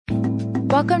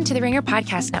Welcome to the Ringer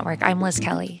Podcast Network. I'm Liz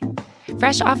Kelly.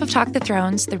 Fresh off of Talk the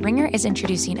Thrones, The Ringer is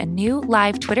introducing a new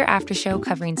live Twitter after show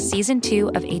covering Season 2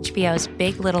 of HBO's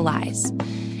Big Little Lies.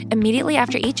 Immediately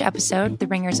after each episode, The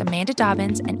Ringer's Amanda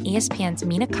Dobbins and ESPN's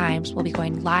Mina Kimes will be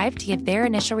going live to give their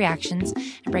initial reactions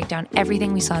and break down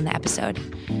everything we saw in the episode.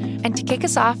 And to kick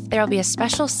us off, there will be a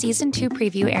special Season 2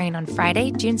 preview airing on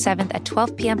Friday, June 7th at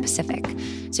 12 p.m. Pacific.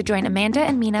 So join Amanda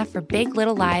and Mina for Big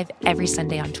Little Live every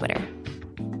Sunday on Twitter.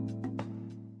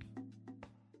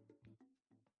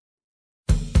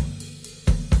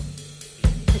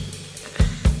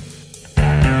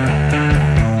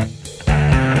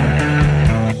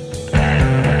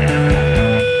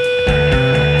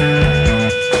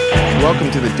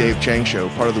 Welcome to the Dave Chang Show,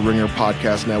 part of the Ringer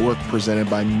Podcast Network, presented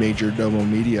by Major Domo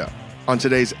Media. On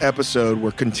today's episode,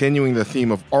 we're continuing the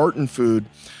theme of art and food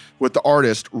with the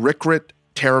artist Rirkrit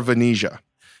Tiravanija.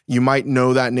 You might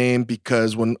know that name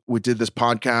because when we did this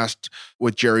podcast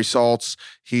with Jerry Saltz,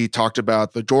 he talked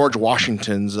about the George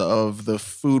Washingtons of the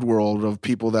food world, of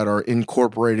people that are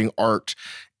incorporating art.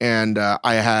 And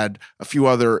I had a few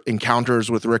other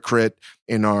encounters with Rirkrit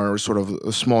in our sort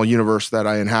of small universe that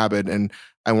I inhabit, and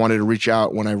I wanted to reach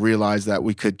out when I realized that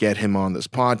we could get him on this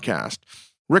podcast.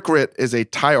 Rirkrit is a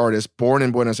Thai artist born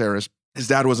in Buenos Aires. His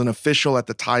dad was an official at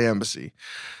the Thai embassy.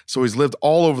 So he's lived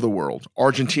all over the world: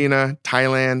 Argentina,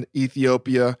 Thailand,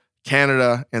 Ethiopia,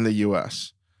 Canada, and the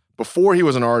US. Before he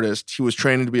was an artist, he was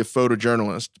training to be a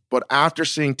photojournalist. But after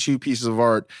seeing two pieces of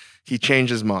art, he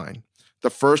changed his mind.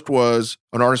 The first was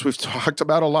an artist we've talked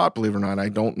about a lot, believe it or not. I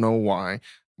don't know why.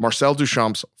 Marcel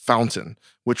Duchamp's Fountain,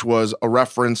 which was a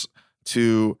reference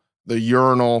to the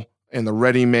urinal and the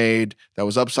ready-made that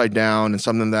was upside down and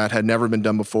something that had never been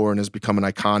done before and has become an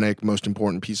iconic, most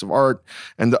important piece of art.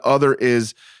 And the other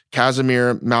is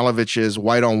Kazimir Malevich's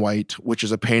White on White, which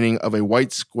is a painting of a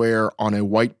white square on a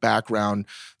white background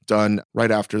done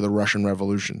right after the Russian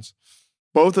revolutions.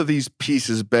 Both of these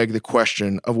pieces beg the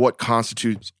question of what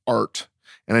constitutes art.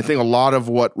 And I think a lot of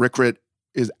what Rirkrit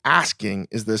is asking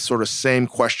is this sort of same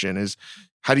question: is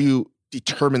how do you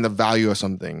determine the value of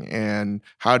something, and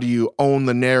how do you own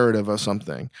the narrative of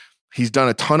something? He's done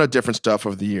a ton of different stuff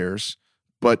over the years,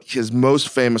 but his most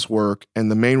famous work,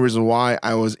 and the main reason why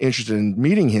I was interested in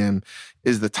meeting him,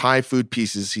 is the Thai food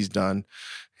pieces he's done.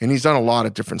 And he's done a lot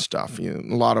of different stuff, a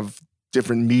lot of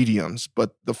different mediums.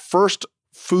 But the first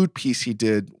food piece he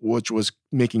did, which was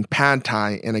making pad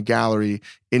thai in a gallery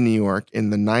in New York in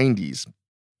the 90s,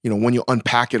 when you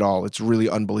unpack it all, it's really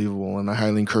unbelievable. And I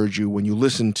highly encourage you, when you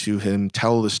listen to him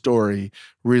tell the story,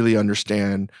 really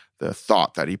understand the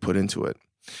thought that he put into it.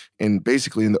 And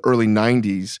basically in the early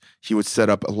 90s, he would set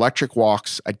up electric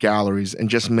walks at galleries and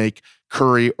just make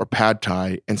curry or pad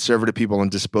thai and serve it to people on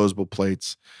disposable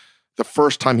plates. The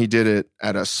first time he did it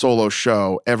at a solo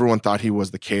show, everyone thought he was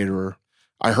the caterer.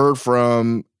 I heard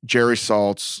from Jerry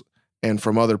Saltz and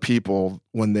from other people,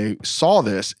 when they saw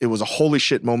this, it was a holy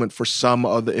shit moment for some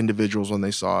of the individuals when they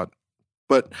saw it.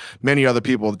 But many other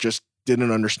people just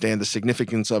didn't understand the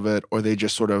significance of it, or they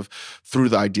just sort of threw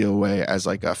the idea away as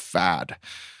like a fad.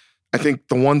 I think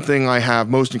the one thing I have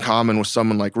most in common with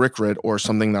someone like Rirkrit, or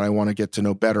something that I want to get to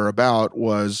know better about,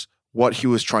 was what he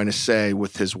was trying to say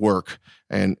with his work.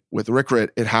 And with Rirkrit,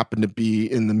 it happened to be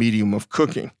in the medium of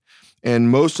cooking.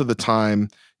 And most of the time,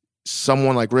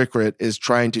 someone like Rirkrit is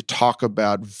trying to talk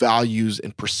about values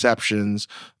and perceptions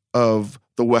of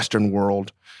the Western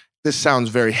world. This sounds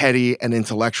very heady and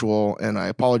intellectual, and I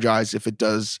apologize if it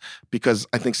does, because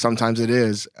I think sometimes it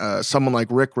is. Someone like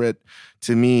Rirkrit,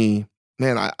 to me,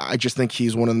 man, I just think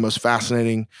he's one of the most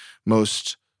fascinating,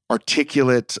 most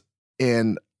articulate,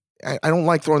 and I don't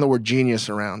like throwing the word genius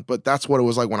around, but that's what it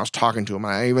was like when I was talking to him.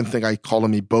 I even think I called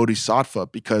him a bodhisattva,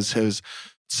 because his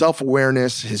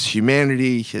self-awareness, his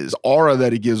humanity, his aura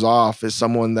that he gives off is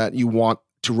someone that you want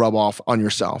to rub off on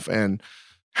yourself. And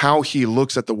how he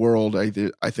looks at the world, I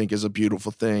think, is a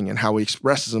beautiful thing. And how he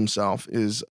expresses himself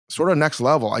is sort of next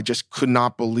level. I just could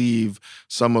not believe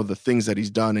some of the things that he's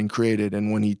done and created.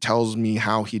 And when he tells me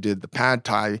how he did the pad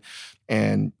thai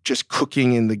and just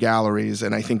cooking in the galleries,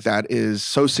 and I think that is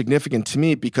so significant to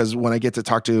me, because when I get to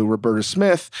talk to Roberta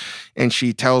Smith and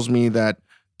she tells me that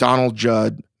Donald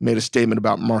Judd made a statement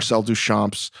about Marcel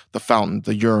Duchamp's The Fountain,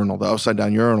 the urinal, the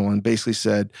upside-down urinal, and basically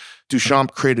said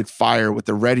Duchamp created fire with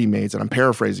the ready-mades, and I'm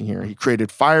paraphrasing here. He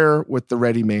created fire with the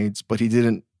ready-mades, but he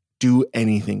didn't do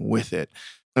anything with it.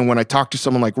 And when I talk to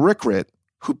someone like Rirkrit,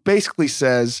 who basically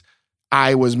says,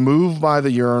 I was moved by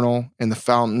the urinal and the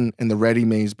fountain and the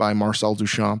ready-mades by Marcel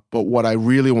Duchamp, but what I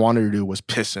really wanted to do was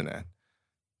piss in it.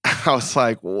 I was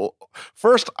like, well,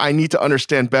 first I need to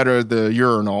understand better the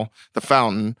urinal, the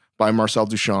fountain by Marcel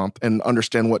Duchamp, and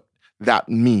understand what that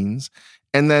means.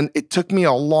 And then it took me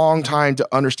a long time to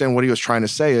understand what he was trying to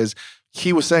say is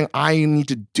he was saying, I need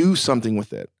to do something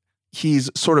with it. He's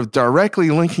sort of directly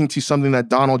linking to something that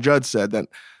Donald Judd said that,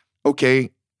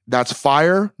 okay, that's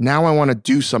fire. Now I want to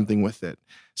do something with it.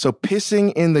 So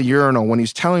pissing in the urinal when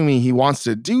he's telling me he wants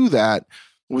to do that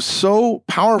was so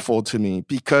powerful to me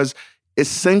because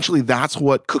essentially that's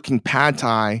what cooking pad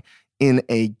thai in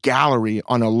a gallery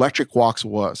on electric walks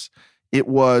was. It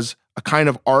was a kind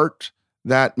of art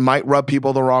that might rub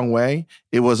people the wrong way.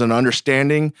 It was an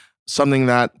understanding, something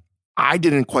that I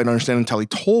didn't quite understand until he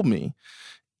told me.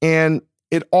 And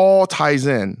it all ties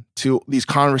in to these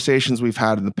conversations we've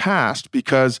had in the past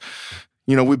because,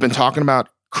 we've been talking about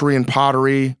Korean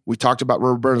pottery. We talked about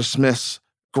Roberta Smith's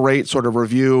great sort of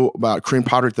review about Korean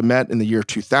pottery at the Met in the year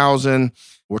 2000.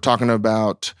 We're talking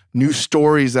about new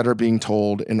stories that are being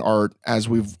told in art as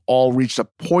we've all reached a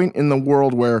point in the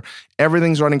world where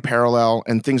everything's running parallel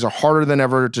and things are harder than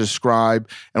ever to describe.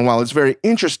 And while it's very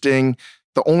interesting,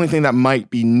 the only thing that might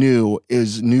be new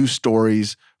is new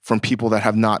stories from people that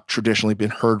have not traditionally been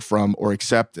heard from or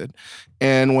accepted.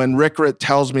 And when Rirkrit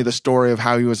tells me the story of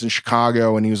how he was in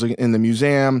Chicago and he was in the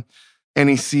museum and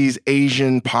he sees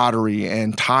Asian pottery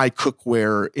and Thai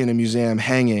cookware in a museum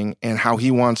hanging and how he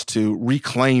wants to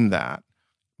reclaim that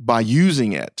by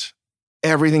using it,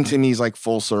 everything to me is like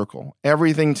full circle.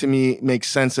 Everything to me makes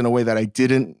sense in a way that I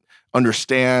didn't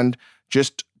understand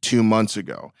just 2 months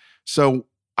ago. So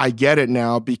I get it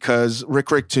now because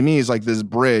Rirkrit to me is like this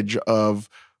bridge of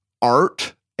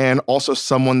art and also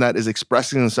someone that is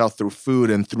expressing himself through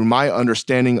food. And through my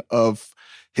understanding of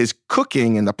his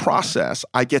cooking and the process,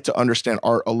 I get to understand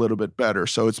art a little bit better.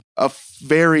 So it's a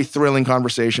very thrilling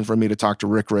conversation for me to talk to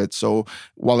Rirkrit. So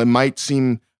while it might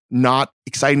seem not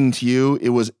exciting to you, it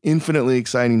was infinitely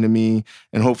exciting to me.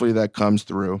 And hopefully that comes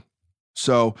through.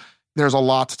 So there's a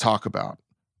lot to talk about.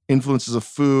 Influences of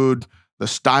food, the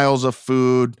styles of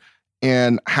food,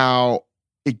 and how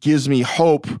it gives me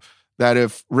hope that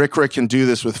if Rirkrit can do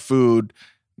this with food,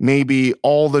 maybe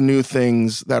all the new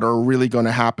things that are really going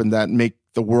to happen that make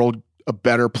the world a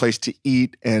better place to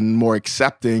eat and more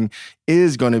accepting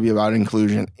is going to be about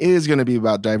inclusion, is going to be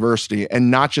about diversity, and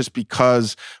not just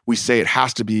because we say it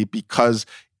has to be, because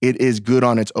it is good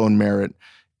on its own merit.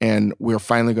 And we're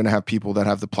finally going to have people that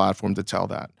have the platform to tell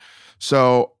that.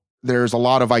 So there's a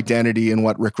lot of identity in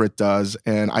what Rirkrit does,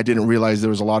 and I didn't realize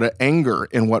there was a lot of anger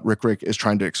in what Rirkrit is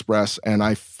trying to express. And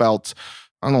I felt,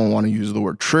 I don't want to use the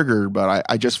word triggered, but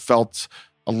I just felt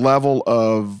a level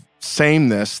of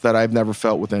sameness that I've never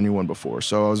felt with anyone before.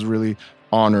 So I was really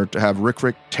honored to have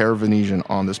Rirkrit Tiravanija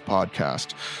on this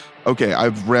podcast. Okay,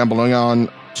 I've rambling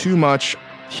on too much.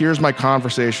 Here's my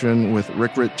conversation with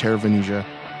Rirkrit Tiravanija.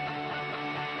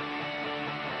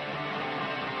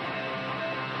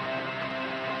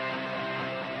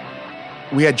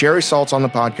 We had Jerry Saltz on the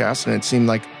podcast, and it seemed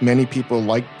like many people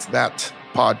liked that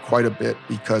pod quite a bit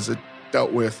because it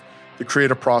dealt with the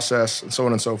creative process and so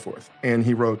on and so forth. And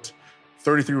he wrote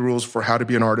 33 rules for how to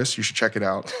be an artist. You should check it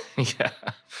out. Yeah.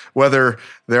 Whether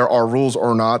there are rules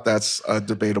or not, that's a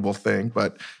debatable thing.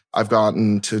 But I've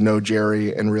gotten to know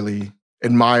Jerry and really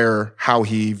admire how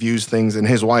he views things, and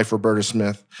his wife, Roberta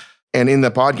Smith. And in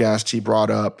the podcast, he brought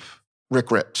up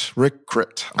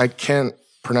Rirkrit. I can't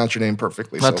pronounce your name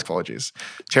perfectly, so apologies.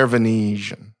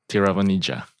 Tiravanija.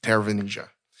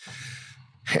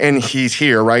 And he's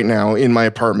here right now in my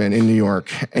apartment in New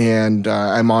York, and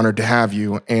I'm honored to have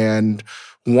you. And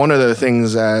one of the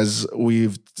things, as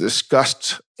we've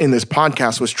discussed in this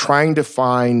podcast, was trying to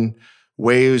find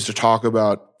ways to talk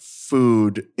about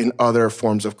food in other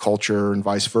forms of culture and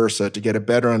vice versa to get a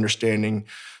better understanding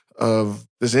of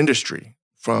this industry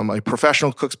from a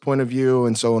professional cook's point of view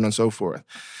and so on and so forth.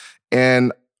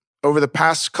 And over the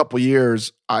past couple of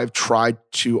years, I've tried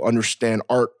to understand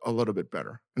art a little bit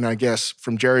better. And I guess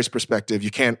from Jerry's perspective, you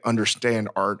can't understand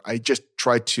art. I just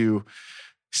tried to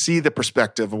see the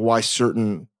perspective of why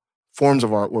certain forms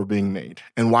of art were being made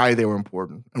and why they were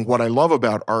important. And what I love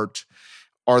about art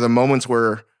are the moments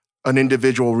where an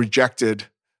individual rejected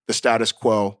the status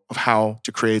quo of how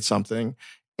to create something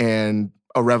and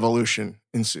a revolution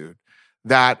ensued.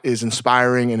 That is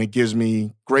inspiring, and it gives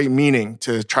me great meaning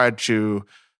to try to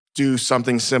do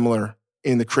something similar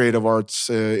in the creative arts,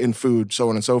 in food, so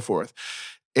on and so forth.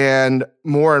 And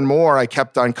more, I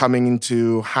kept on coming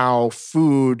into how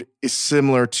food is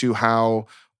similar to how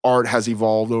art has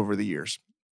evolved over the years.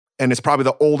 And it's probably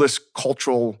the oldest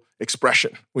cultural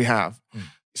expression we have,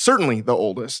 certainly the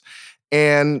oldest.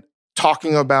 And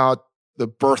talking about the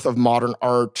birth of modern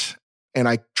art, and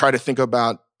I try to think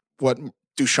about what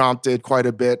Duchamp did quite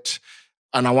a bit,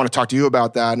 and I want to talk to you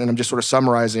about that, and I'm just sort of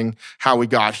summarizing how we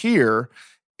got here.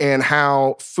 and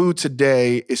how food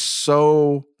today is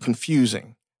so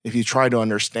confusing if you try to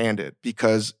understand it,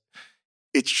 because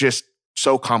it's just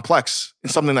so complex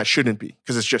and something that shouldn't be,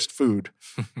 because it's just food.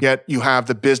 Yet you have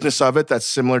the business of it that's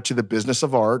similar to the business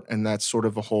of art, and that's sort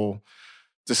of a whole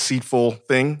deceitful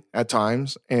thing at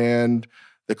times, and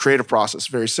the creative process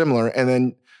very similar. And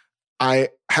then I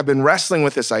have been wrestling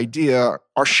with this idea,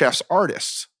 are chefs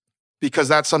artists? Because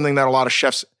that's something that a lot of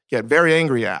chefs get very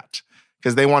angry at,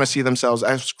 because they want to see themselves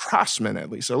as craftsmen,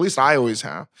 at least I always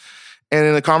have. And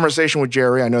in the conversation with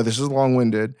Jerry, I know this is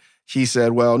long-winded, he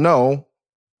said, well, no,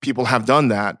 people have done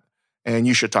that, and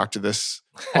you should talk to this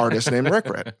artist named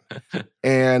Rirkrit.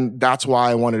 And that's why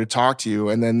I wanted to talk to you.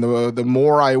 And then the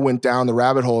more I went down the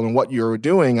rabbit hole and what you're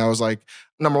doing, I was like,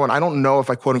 number one, I don't know if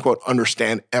I quote unquote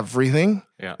understand everything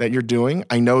that you're doing.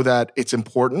 I know that it's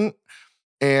important,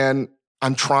 and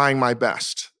I'm trying my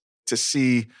best to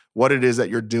see what it is that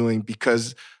you're doing,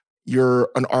 because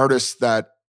you're an artist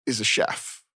that is a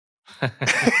chef.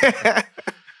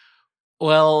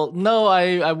 Well, no,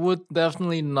 I would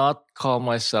definitely not call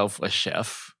myself a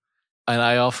chef. And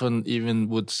I often even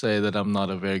would say that I'm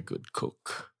not a very good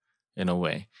cook, in a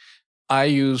way. I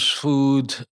use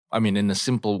food, in a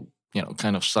simple,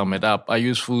 kind of sum it up. I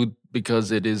use food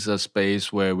because it is a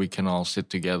space where we can all sit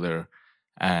together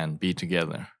and be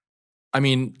together.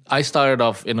 I started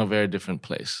off in a very different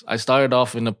place. I started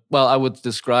off I would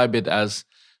describe it as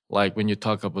like when you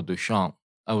talk about Duchamp,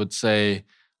 I would say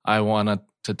I wanted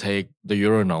to take the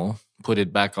urinal, put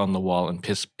it back on the wall and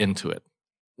piss into it.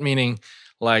 Meaning,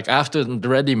 like after the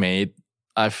ready-made,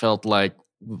 I felt like,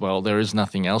 well, there is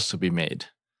nothing else to be made.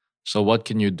 So what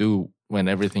can you do when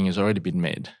everything has already been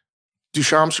made?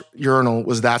 Duchamp's urinal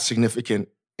was that significant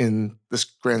in this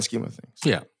grand scheme of things?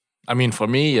 Yeah. For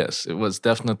me, yes, it was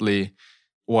definitely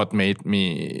what made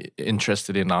me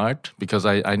interested in art, because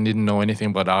I didn't know anything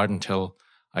about art until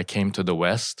I came to the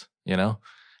West,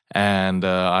 And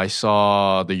I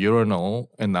saw the urinal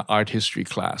in the art history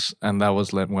class. And that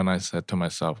was when I said to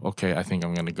myself, okay, I think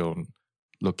I'm going to go and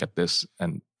look at this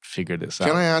and figure this out.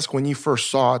 Can I ask, when you first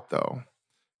saw it, though,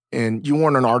 and you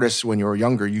weren't an artist when you were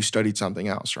younger, you studied something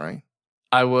else, right?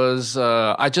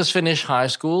 I just finished high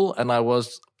school, and I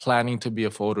was planning to be a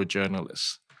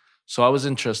photojournalist. So I was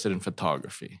interested in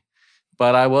photography.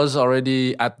 But I was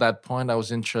already, at that point, I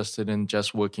was interested in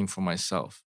just working for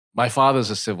myself. My father's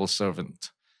a civil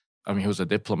servant. He was a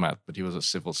diplomat, but he was a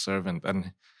civil servant.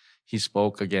 And he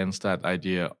spoke against that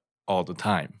idea all the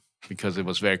time because it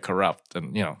was very corrupt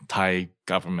and, Thai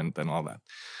government and all that.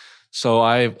 So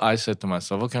I said to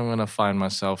myself, okay, I'm going to find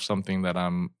myself something that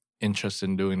I'm interested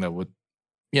in doing that would,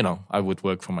 I would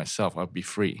work for myself. I'd be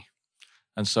free.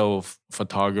 And so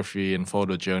photography and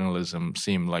photojournalism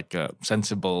seemed like a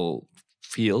sensible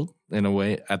field in a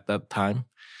way at that time.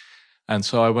 And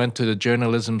so I went to the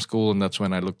journalism school, and that's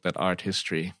when I looked at art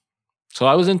history. So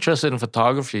I was interested in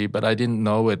photography, but I didn't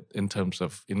know it in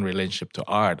relationship to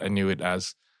art. I knew it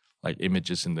as like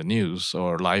images in the news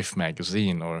or Life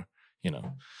magazine or,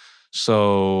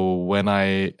 So when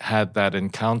I had that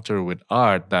encounter with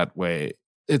art that way,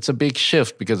 it's a big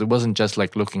shift, because it wasn't just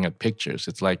like looking at pictures.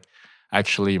 It's like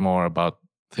actually more about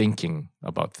thinking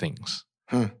about things.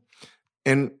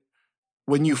 And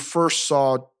when you first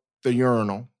saw the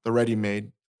urinal, the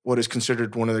ready-made, what is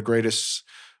considered one of the greatest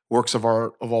works of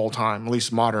art of all time, at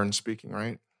least modern speaking,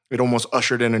 right? It almost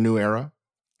ushered in a new era.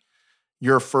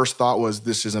 Your first thought was,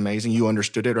 this is amazing. You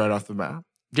understood it right off the bat.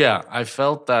 Yeah, I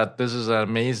felt that this is an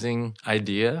amazing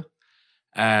idea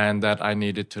and that I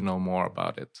needed to know more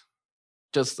about it.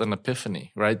 Just an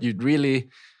epiphany, right? You'd really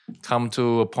come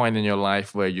to a point in your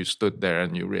life where you stood there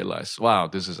and you realize, wow,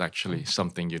 this is actually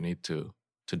something you need to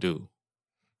do.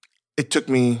 It took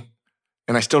me,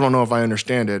 and I still don't know if I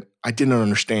understand it, I didn't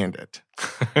understand it.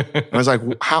 I was like,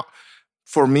 how?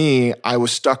 For me, I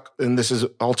was stuck, and this is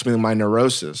ultimately my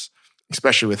neurosis,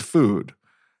 especially with food.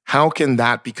 How can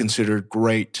that be considered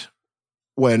great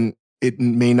when it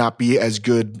may not be as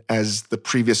good as the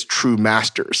previous true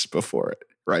masters before it,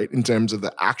 right? In terms of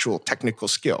the actual technical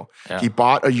skill. Yeah. He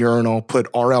bought a urinal, put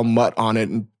RL mutt on it,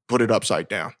 and put it upside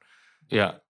down.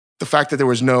 Yeah. The fact that there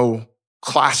was no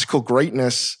classical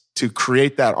greatness to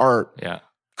create that art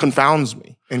confounds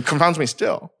me, and confounds me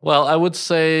still. Well, I would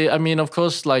say, of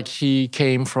course, like he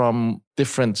came from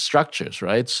different structures,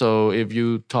 right? So if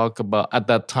you talk about at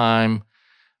that time,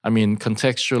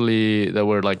 contextually, there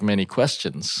were like many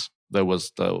questions. There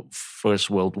was the First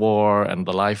World War and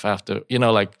the life after,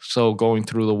 so going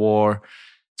through the war.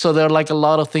 So there are like a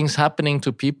lot of things happening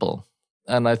to people.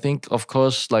 And I think, of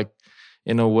course, like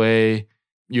in a way,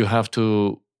 you have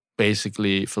to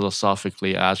basically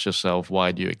philosophically ask yourself,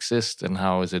 why do you exist? And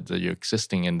how is it that you're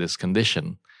existing in this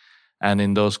condition? And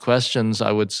in those questions,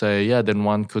 I would say, yeah, then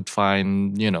one could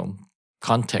find,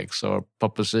 context or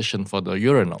proposition for the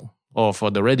urinal or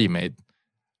for the ready-made.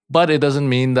 But it doesn't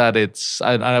mean that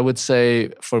I would say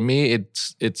for me,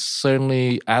 it's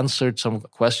certainly answered some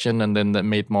question and then that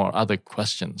made more other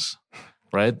questions,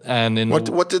 right? And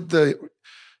what did the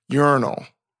urinal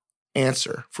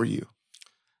answer for you?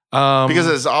 Because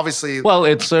it's obviously... Well,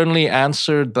 it certainly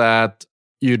answered that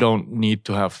you don't need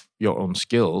to have your own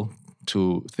skill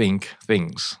to think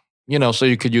things, so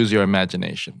you could use your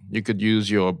imagination. You could use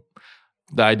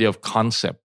the idea of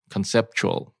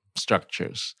conceptual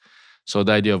structures. So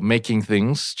the idea of making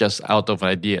things just out of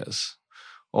ideas,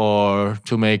 or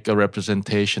to make a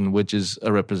representation which is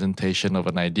a representation of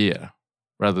an idea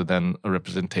rather than a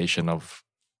representation of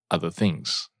other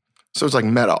things. So it's like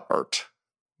meta art.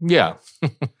 Yeah.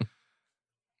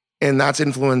 And that's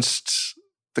influenced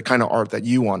the kind of art that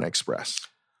you want to express.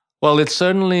 Well, it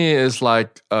certainly is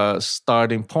like a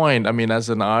starting point. I mean, as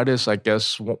an artist, I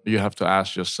guess you have to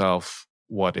ask yourself,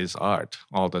 what is art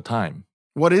all the time?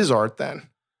 What is art then?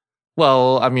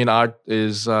 Well, I mean, art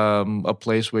is a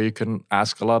place where you can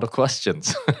ask a lot of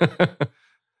questions.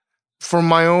 From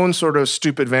my own sort of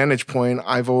stupid vantage point,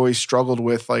 I've always struggled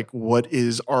with like, what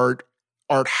is art?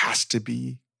 Art has to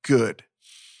be good.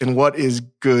 And what is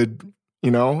good,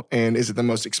 And is it the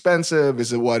most expensive?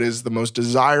 Is it what is the most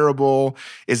desirable?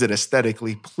 Is it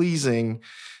aesthetically pleasing?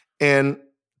 And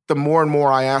the more and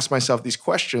more I ask myself these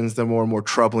questions, the more and more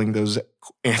troubling those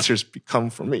answers become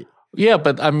for me. Yeah,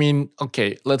 but I mean,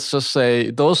 okay, let's just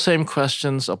say those same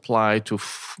questions apply to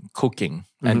cooking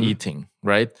and eating,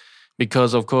 right?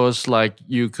 Because of course, like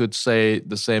you could say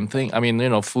the same thing. I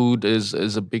mean, food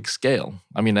is a big scale.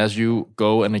 I mean, as you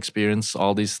go and experience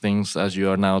all these things, as you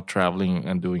are now traveling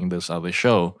and doing this other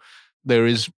show, there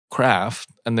is craft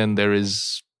and then there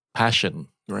is passion,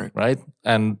 right?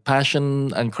 And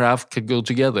passion and craft could go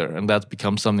together and that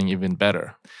becomes something even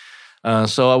better.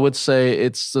 So I would say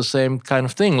it's the same kind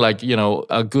of thing. Like,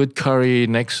 a good curry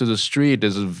next to the street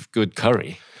is a good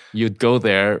curry. You'd go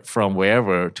there from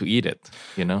wherever to eat it,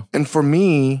 And for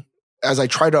me, as I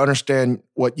try to understand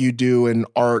what you do in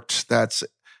art that's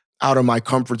out of my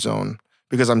comfort zone,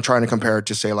 because I'm trying to compare it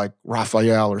to, say, like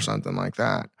Raphael or something like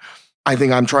that, I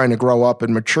think I'm trying to grow up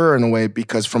and mature in a way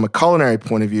because from a culinary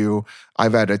point of view,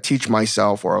 I've had to teach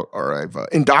myself or I've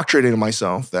indoctrinated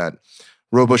myself that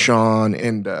Robuchon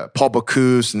and Paul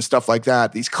Bocuse and stuff like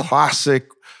that, these classic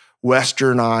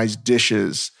westernized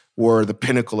dishes were the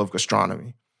pinnacle of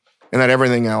gastronomy and that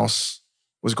everything else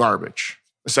was garbage,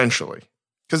 essentially,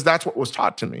 because that's what was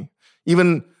taught to me.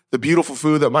 Even the beautiful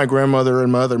food that my grandmother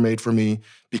and mother made for me,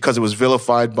 because it was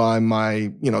vilified by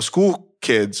my, school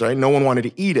kids, right? No one wanted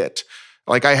to eat it.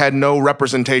 Like I had no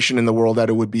representation in the world that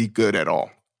it would be good at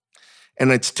all.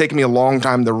 And it's taken me a long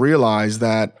time to realize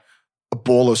that a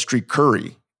bowl of street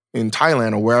curry in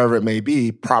Thailand or wherever it may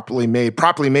be, properly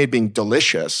made being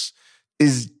delicious,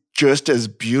 is just as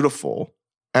beautiful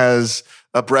as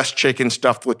a breast chicken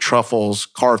stuffed with truffles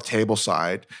carved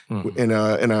tableside in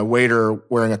a waiter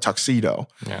wearing a tuxedo.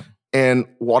 Yeah. And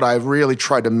what I've really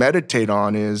tried to meditate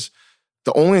on is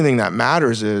the only thing that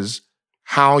matters is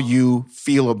how you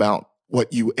feel about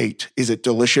what you ate. Is it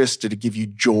delicious? Did it give you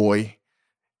joy?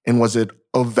 And was it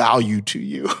of value to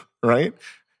you, right?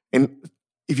 And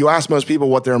if you ask most people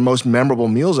what their most memorable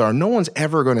meals are, no one's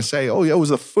ever going to say, oh, yeah, it was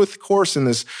the fifth course in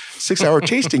this 6-hour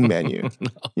tasting menu.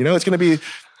 No. It's going to be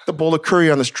the bowl of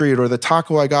curry on the street or the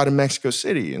taco I got in Mexico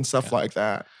City and stuff like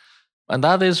that. And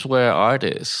that is where art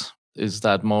is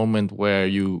that moment where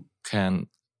you can,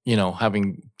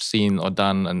 having seen or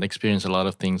done and experienced a lot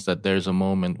of things, that there's a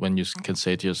moment when you can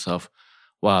say to yourself,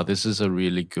 wow, this is a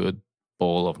really good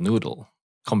bowl of noodle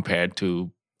compared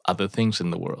to other things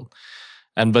in the world.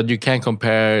 But you can't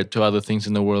compare it to other things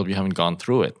in the world if you haven't gone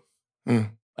through it.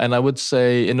 And I would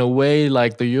say, in a way,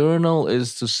 like the urinal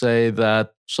is to say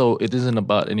that, so it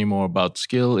isn't anymore about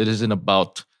skill. It isn't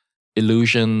about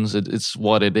illusions. It's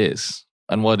what it is.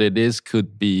 And what it is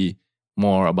could be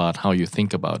more about how you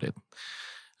think about it.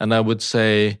 And I would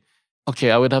say,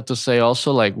 I would have to say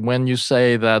also, like, when you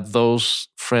say that those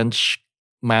French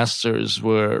masters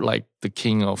were like the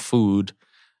king of food,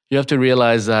 you have to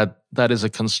realize that that is a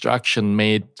construction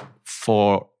made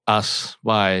for us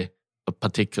by a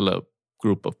particular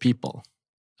group of people.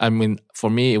 I mean, for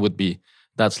me, it would be,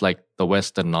 that's like the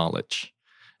Western knowledge.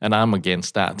 And I'm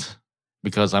against that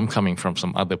because I'm coming from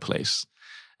some other place.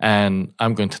 And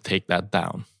I'm going to take that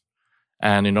down.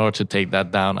 And in order to take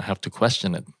that down, I have to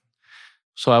question it.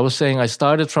 So I was saying I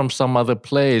started from some other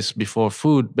place before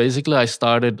food. Basically, I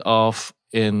started off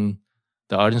in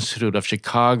the Art Institute of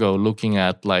Chicago looking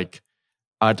at like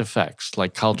artifacts,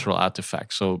 like cultural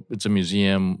artifacts. So it's a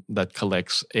museum that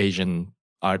collects Asian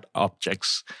art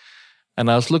objects. And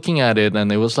I was looking at it,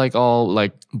 and it was like all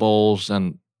like bowls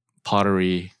and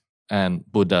pottery and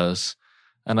Buddhas.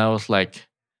 And I was like,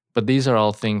 but these are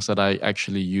all things that I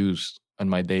actually use in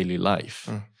my daily life.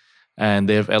 And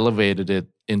they've elevated it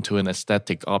into an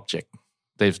aesthetic object.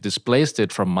 They've displaced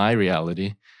it from my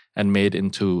reality and made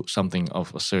into something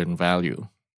of a certain value.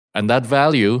 And that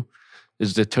value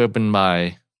is determined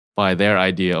by their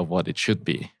idea of what it should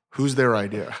be. Who's their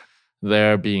idea?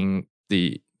 Their being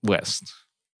the West.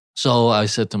 So I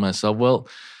said to myself, well,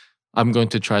 I'm going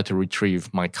to try to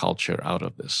retrieve my culture out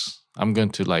of this. I'm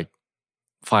going to like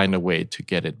find a way to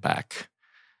get it back.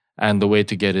 And the way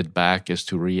to get it back is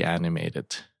to reanimate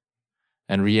it.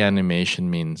 And reanimation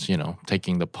means,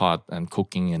 taking the pot and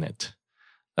cooking in it.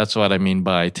 That's what I mean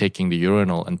by taking the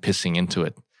urinal and pissing into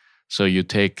it. So you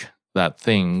take that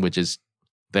thing, which is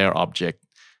their object,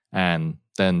 and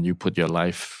then you put your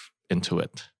life into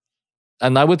it.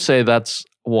 And I would say that's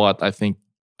what I think,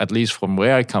 at least from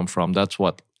where I come from, that's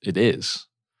what it is.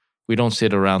 We don't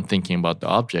sit around thinking about the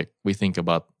object. We think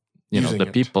about, the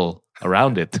people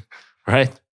around it,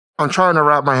 right? I'm trying to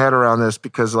wrap my head around this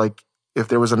because, like, if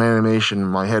there was an animation,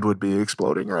 my head would be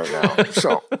exploding right now.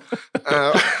 So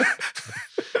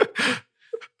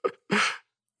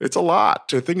it's a lot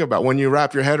to think about when you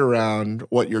wrap your head around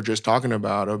what you're just talking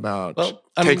about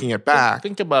taking it back.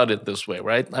 Think about it this way,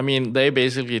 right? I mean, they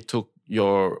basically took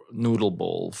your noodle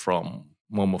bowl from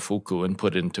Momofuku and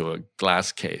put it into a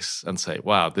glass case and say,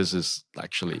 wow, this is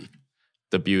actually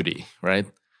the beauty, right?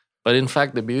 But in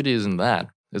fact, the beauty isn't that.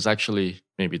 It's actually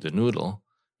maybe the noodle.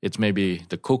 It's maybe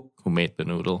the cook who made the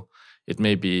noodle. It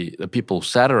may be the people who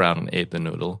sat around and ate the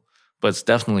noodle, but it's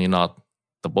definitely not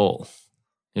the bowl.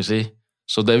 You see?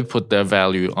 So they put their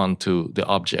value onto the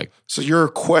object. So you're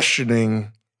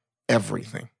questioning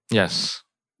everything. Yes.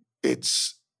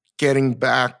 It's getting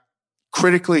back,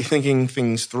 critically thinking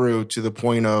things through to the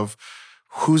point of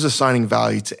who's assigning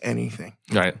value to anything.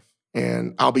 Right.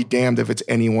 And I'll be damned if it's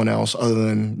anyone else other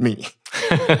than me.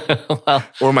 Well,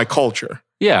 or my culture.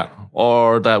 Yeah.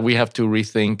 Or that we have to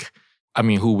rethink,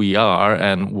 who we are.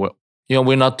 And,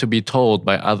 we're not to be told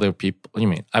by other people.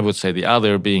 I would say the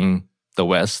other being the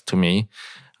West to me.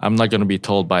 I'm not going to be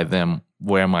told by them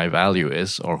where my value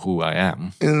is or who I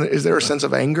am. And is there a sense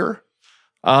of anger?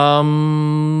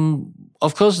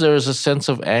 Of course, there is a sense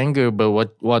of anger, but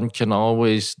what one can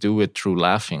always do it through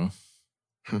laughing.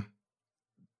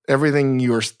 Everything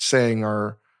you're saying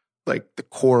are like the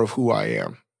core of who I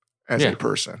am as a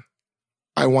person.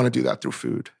 I want to do that through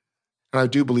food. And I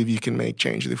do believe you can make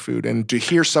change through food. And to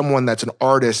hear someone that's an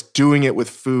artist doing it with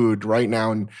food right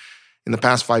now, and in the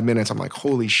past 5 minutes, I'm like,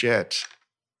 holy shit.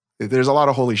 There's a lot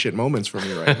of holy shit moments for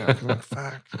me right now. I'm like,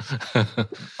 fuck.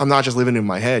 I'm not just living in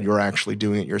my head. You're actually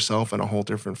doing it yourself in a whole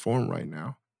different form right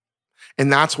now.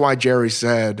 And that's why Jerry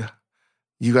said,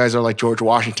 you guys are like George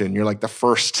Washington. You're like the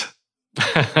first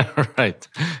right.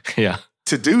 Yeah.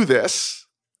 to do this.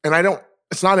 And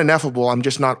it's not ineffable. I'm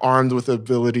just not armed with the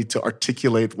ability to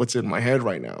articulate what's in my head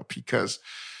right now because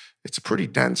it's a pretty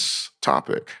dense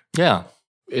topic. Yeah.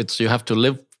 You have to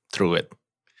live through it.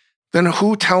 Then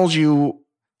who tells you,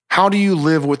 how do you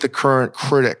live with the current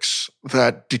critics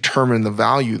that determine the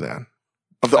value then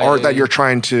of the art that you're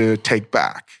trying to take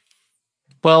back?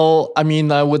 Well,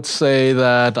 I would say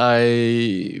that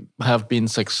I have been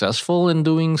successful in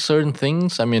doing certain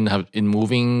things. In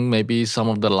moving maybe some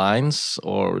of the lines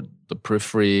or the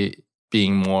periphery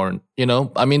being more,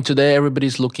 today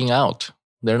everybody's looking out.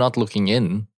 They're not looking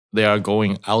in. They are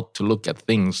going out to look at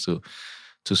things,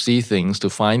 to see things, to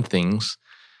find things.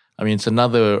 It's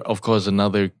another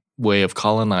way of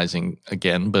colonizing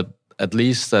again, but at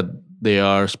least that they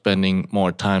are spending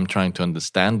more time trying to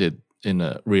understand it in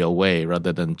a real way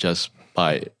rather than just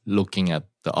by looking at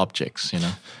the objects,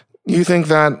 You think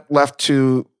that left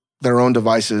to their own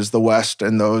devices, the West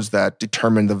and those that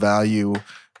determine the value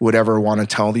would ever want to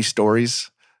tell these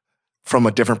stories from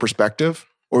a different perspective?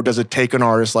 Or does it take an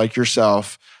artist like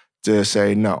yourself to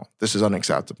say, no, this is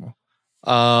unacceptable?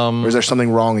 Or is there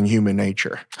something wrong in human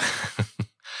nature?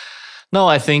 No,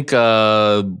 I think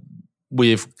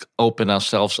we've opened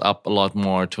ourselves up a lot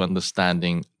more to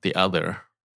understanding the other.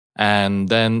 And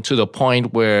then to the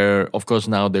point where, of course,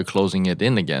 now they're closing it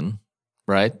in again,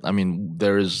 right?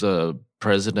 There is a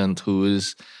president who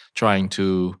is trying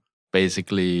to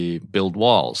basically build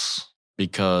walls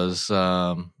because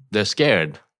they're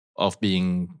scared of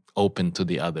being open to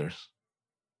the others.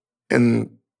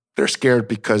 And they're scared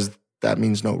because that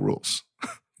means no rules.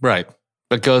 Right.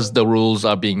 Because the rules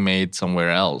are being made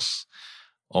somewhere else.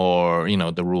 Or,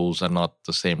 the rules are not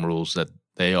the same rules that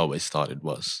they always thought it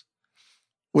was.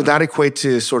 Would that equate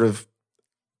to sort of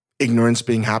ignorance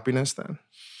being happiness then?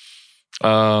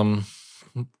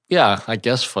 Yeah, I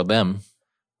guess for them,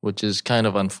 which is kind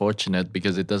of unfortunate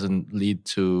because it doesn't lead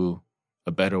to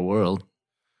a better world.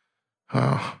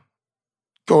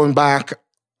 Going back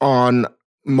on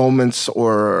moments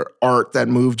or art that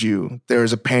moved you,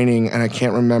 there's a painting, and I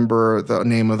can't remember the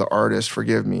name of the artist,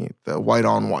 forgive me, the White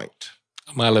on White.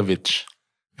 Malevich.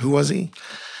 Who was he?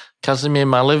 Kazimir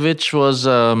Malevich was,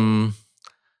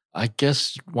 I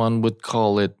guess one would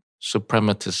call it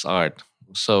suprematist art.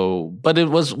 So, but it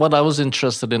was what I was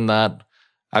interested in that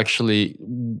actually,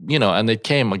 and it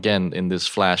came again in this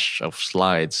flash of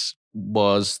slides,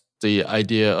 was the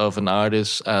idea of an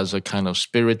artist as a kind of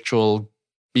spiritual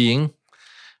being,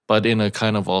 but in a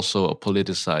kind of also a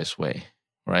politicized way,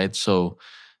 right? So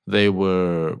they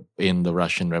were in the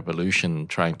Russian Revolution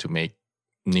trying to make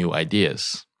new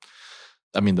ideas.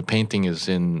 I mean, the painting is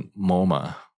in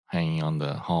MoMA, hanging on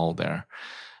the hall there.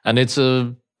 And it's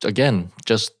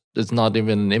it's not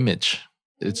even an image.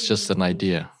 It's just an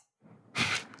idea.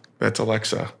 That's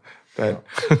Alexa. That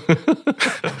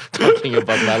talking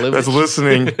about Malevich. That's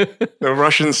listening. The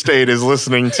Russian state is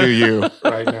listening to you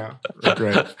right now.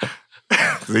 Great.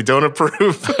 They don't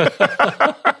approve.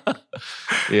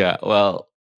 Yeah, well,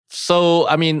 so,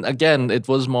 I mean, again, it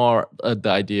was more the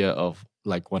idea of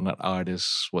like what an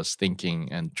artist was thinking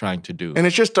and trying to do. And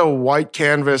it's just a white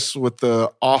canvas with the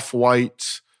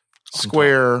off-white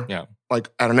square, like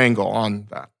at an angle on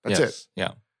that. That's it.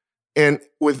 Yeah. And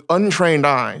with untrained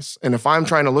eyes, and if I'm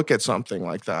trying to look at something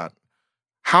like that,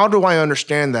 how do I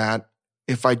understand that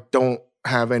if I don't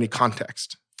have any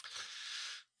context?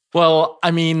 Well,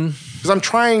 I mean, because I'm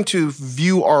trying to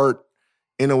view art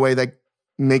in a way that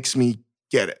makes me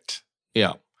get it.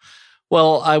 Yeah.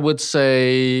 Well, I would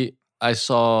say I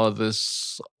saw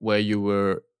this where you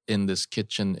were in this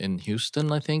kitchen in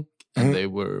Houston, I think, and they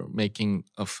were making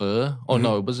a pho. Oh,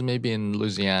 no, it was maybe in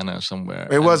Louisiana or somewhere.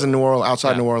 It was in New Orleans,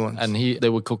 outside New Orleans. And they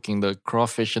were cooking the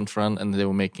crawfish in front and they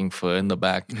were making pho in the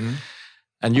back.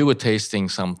 And you were tasting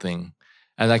something.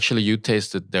 And actually you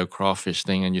tasted their crawfish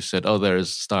thing and you said, oh, there's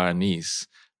star anise.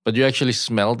 But you actually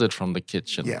smelled it from the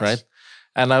kitchen, right?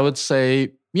 And I would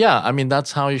say, I mean,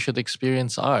 that's how you should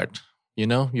experience art.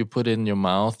 You put it in your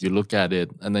mouth, you look at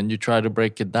it, and then you try to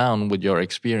break it down with your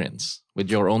experience,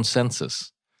 with your own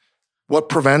senses. What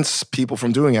prevents people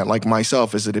from doing it? Like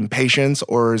myself, is it impatience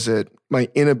or is it my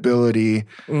inability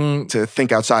to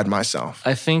think outside myself?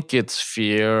 I think it's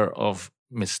fear of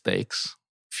mistakes,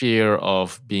 fear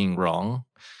of being wrong,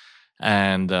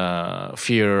 and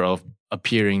fear of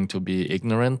appearing to be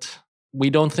ignorant. We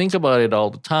don't think about it all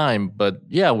the time, but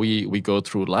we go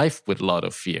through life with a lot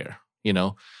of fear,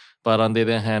 But on the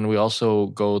other hand, we also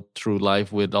go through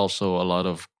life with also a lot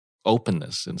of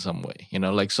openness in some way,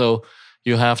 so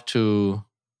you have to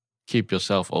keep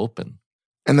yourself open.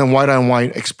 And then White on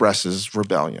White expresses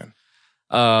rebellion.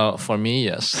 For me,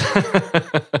 yes.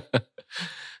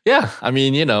 Yeah, I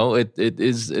mean, it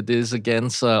is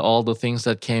against all the things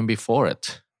that came before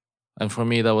it. And for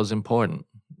me, that was important.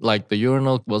 Like the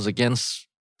urinal was against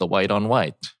the White on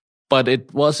White. But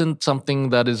it wasn't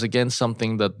something that is against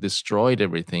something that destroyed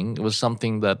everything. It was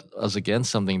something that was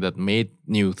against something that made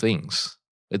new things.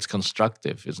 It's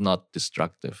constructive. It's not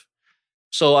destructive.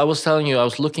 So I was telling you, I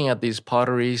was looking at these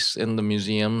potteries in the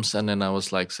museums, and then I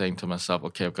was like saying to myself,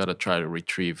 okay, I've got to try to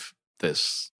retrieve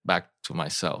this back to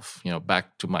myself,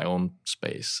 back to my own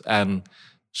space. And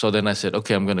so then I said,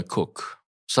 okay, I'm going to cook.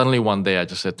 Suddenly one day I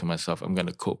just said to myself, I'm going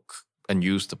to cook and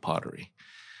use the pottery.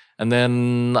 And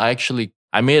then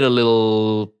I made a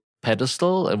little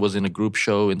pedestal. It was in a group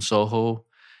show in Soho.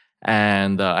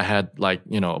 And I had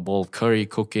a bowl of curry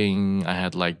cooking. I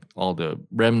had all the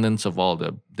remnants of all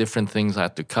the different things I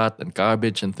had to cut and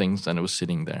garbage and things. And it was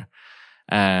sitting there.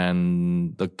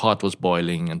 And the pot was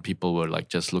boiling and people were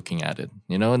just looking at it,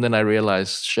 And then I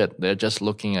realized, shit, they're just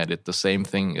looking at it. The same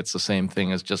thing. It's the same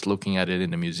thing as just looking at it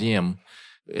in a museum.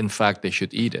 In fact, they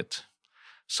should eat it.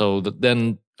 So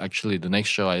then actually the next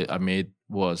show I made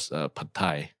was pad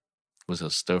thai. It was a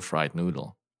stir-fried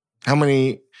noodle. How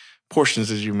many portions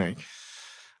did you make?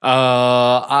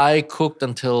 I cooked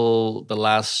until the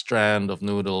last strand of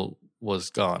noodle was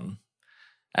gone.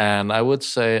 And I would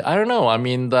say, I don't know, I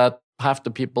mean that half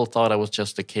the people thought I was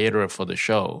just a caterer for the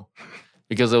show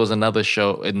because there was another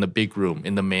show in the big room,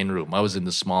 in the main room. I was in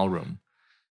the small room.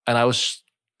 And I was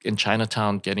in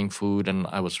Chinatown getting food and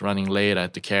I was running late. I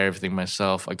had to carry everything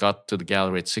myself. I got to the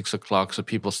gallery at 6:00, so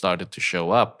people started to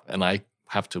show up and I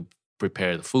have to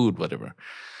prepare the food, whatever.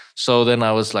 So then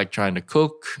I was trying to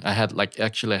cook. I had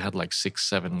 6,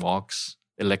 7 woks,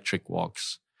 electric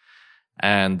woks.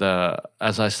 And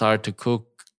as I started to cook,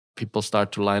 people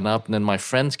start to line up. And then my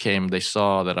friends came, they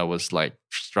saw that I was like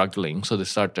struggling. So they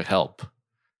started to help.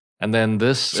 And then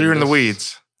So you're in the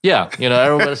weeds. Yeah.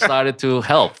 Everybody started to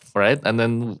help, right? And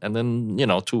then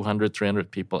 200,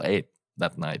 300 people ate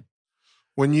that night.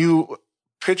 When you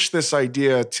pitched this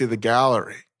idea to the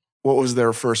gallery, what was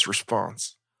their first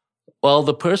response? Well,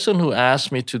 the person who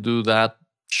asked me to do that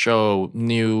show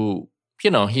knew,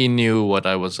 he knew what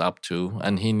I was up to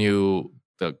and he knew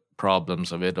the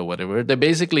problems of it or whatever. They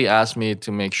basically asked me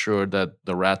to make sure that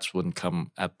the rats wouldn't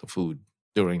come at the food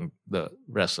during the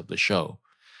rest of the show.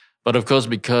 But of course,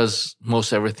 because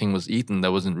most everything was eaten,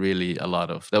 there wasn't really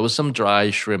there was some dry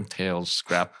shrimp tails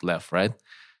scrapped left, right?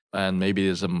 And maybe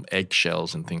there's some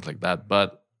eggshells and things like that.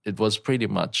 But it was pretty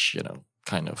much,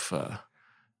 kind of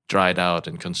dried out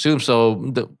and consumed.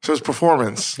 So it's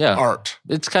performance, art.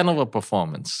 It's kind of a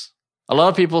performance. A lot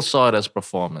of people saw it as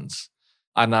performance.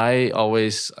 And I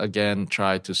always, again,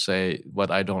 try to say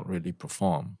what I don't really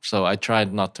perform. So I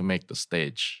tried not to make the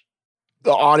stage.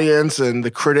 The audience and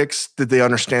the critics, did they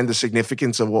understand the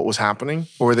significance of what was happening?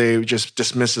 Or were they just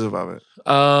dismissive of it?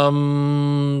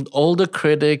 Older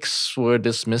critics were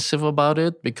dismissive about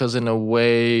it because in a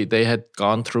way they had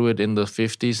gone through it in the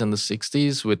 50s and the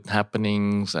 60s with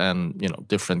happenings and,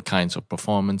 different kinds of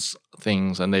performance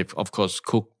things. And they've, of course,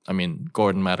 cooked. I mean,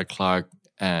 Gordon Matta Clark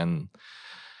and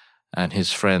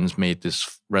his friends made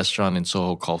this restaurant in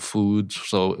Soho called Foods.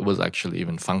 So it was actually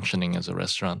even functioning as a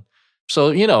restaurant.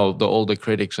 So, the older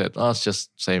critics said, it's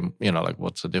just same,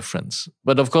 what's the difference?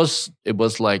 But of course, it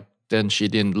was like, then she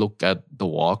didn't look at the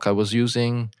wok I was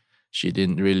using. She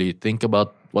didn't really think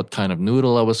about what kind of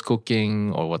noodle I was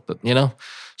cooking or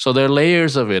So there are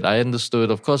layers of it. I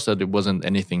understood, of course, that it wasn't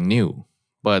anything new.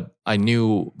 But I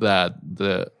knew that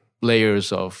the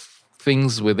layers of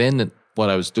things within what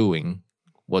I was doing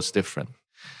was different.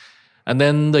 And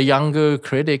then the younger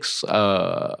critics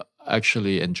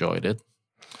actually enjoyed it.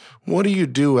 What do you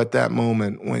do at that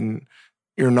moment when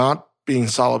you're not being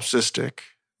solipsistic,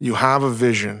 you have a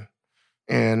vision,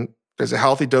 and there's a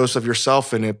healthy dose of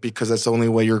yourself in it because that's the only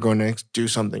way you're going to do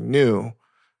something new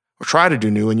or try to do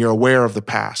new, and you're aware of the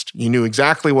past. You knew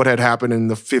exactly what had happened in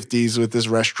the 50s with this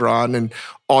restaurant and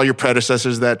all your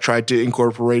predecessors that tried to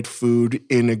incorporate food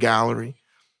in a gallery.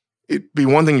 It'd be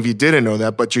one thing if you didn't know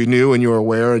that, but you knew and you were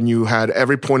aware and you had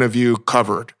every point of view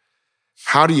covered.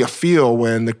 How do you feel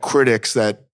when the critics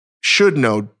that should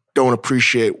know don't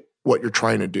appreciate what you're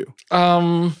trying to do?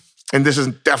 And this is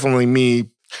definitely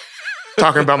me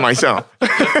talking about myself.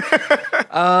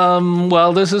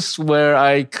 Well, this is where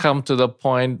I come to the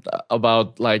point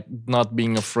about like not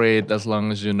being afraid as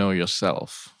long as you know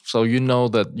yourself. So you know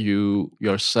that you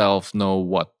yourself know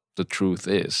what the truth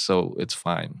is, so it's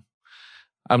fine.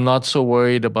 I'm not so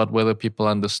worried about whether people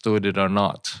understood it or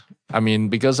not. I mean,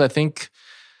 because I think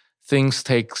things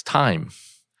take time.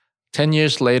 10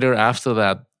 years later, after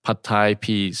that Pad Thai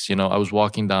piece, I was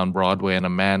walking down Broadway and a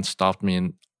man stopped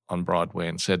me on Broadway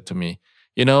and said to me,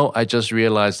 I just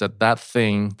realized that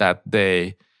thing that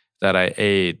day that I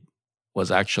ate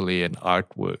was actually an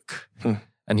artwork.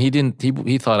 And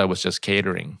he thought I was just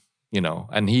catering,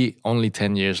 and he only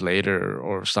 10 years later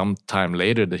or some time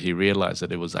later that he realized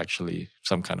that it was actually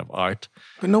some kind of art.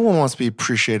 But no one wants to be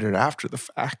appreciated after the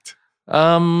fact.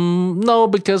 No,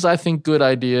 because I think good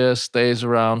idea stays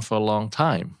around for a long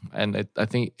time. And I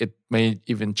think it may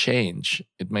even change.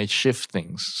 It may shift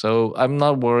things. So I'm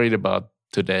not worried about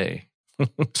today.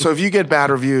 So if you get bad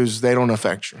reviews, they don't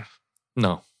affect you?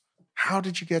 No. How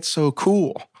did you get so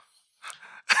cool?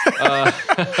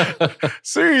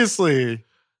 Seriously.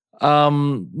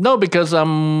 No, because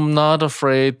I'm not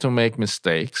afraid to make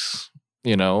mistakes,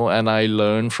 and I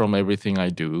learn from everything I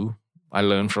do. I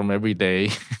learn from every day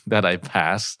that I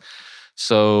pass.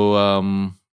 So,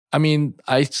 I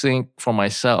think for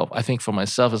myself,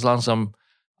 as long as I'm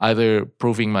either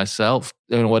proving myself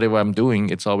and whatever I'm doing,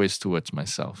 it's always towards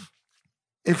myself.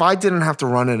 If I didn't have to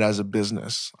run it as a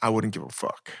business, I wouldn't give a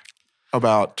fuck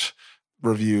about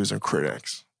reviews and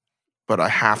critics. But I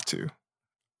have to.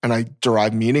 And I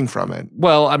derive meaning from it.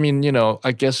 Well,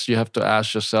 I guess you have to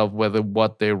ask yourself whether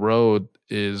what they wrote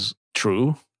is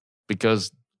true,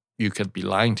 because you could be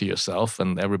lying to yourself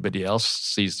and everybody else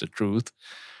sees the truth,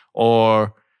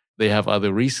 or they have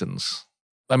other reasons.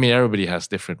 Everybody has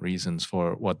different reasons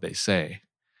for what they say.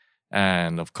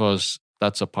 And of course,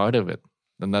 that's a part of it.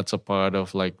 And that's a part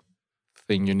of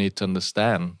thing you need to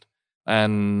understand.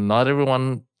 And not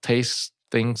everyone tastes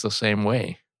things the same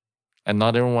way. And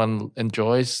not everyone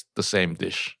enjoys the same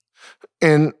dish.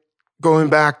 And going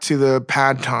back to the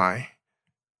Pad Thai,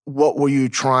 what were you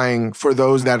trying, for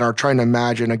those that are trying to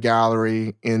imagine a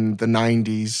gallery in the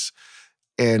 90s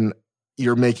and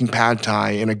you're making pad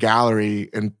thai in a gallery,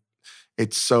 and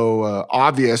it's so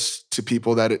obvious to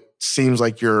people that it seems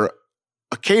like you're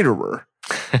a caterer.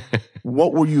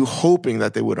 What were you hoping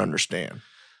that they would understand?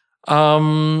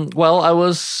 Well, I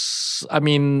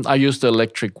used the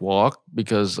electric wok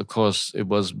because, of course, it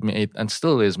was made and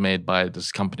still is made by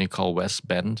this company called West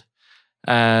Bend.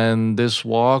 And this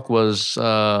wok was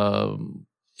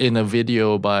in a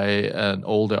video by an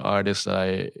older artist that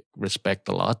I respect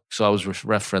a lot. So I was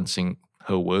referencing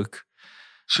her work.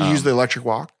 She used the electric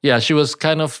wok? Yeah, she was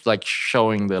kind of like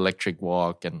showing the electric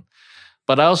wok.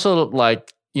 But I also I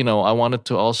wanted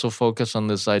to also focus on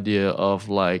this idea of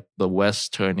like the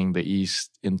West turning the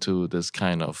East into this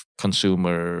kind of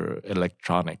consumer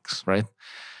electronics, right?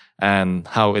 And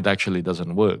how it actually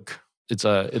doesn't work. It's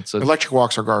electric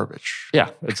woks are garbage.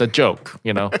 Yeah, it's a joke,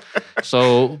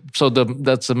 So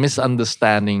that's a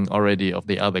misunderstanding already of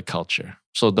the other culture.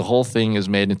 So the whole thing is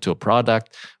made into a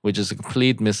product, which is a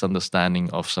complete misunderstanding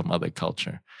of some other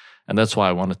culture. And that's why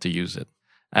I wanted to use it.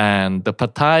 And the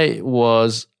pad thai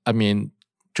was,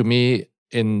 to me,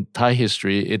 in Thai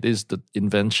history, it is the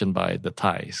invention by the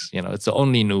Thais. It's the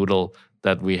only noodle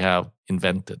that we have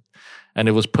invented. And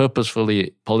it was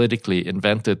purposefully, politically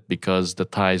invented because the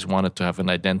Thais wanted to have an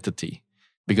identity,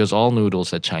 because all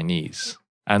noodles are Chinese.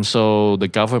 And so the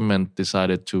government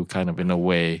decided to kind of, in a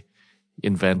way,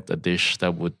 invent a dish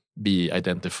that would be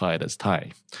identified as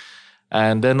Thai.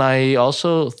 And then I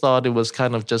also thought it was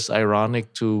kind of just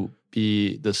ironic to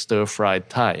be the stir-fried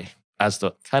Thai, as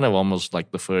the kind of almost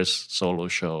like the first solo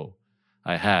show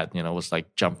I had, was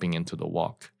like jumping into the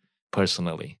wok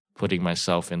personally, putting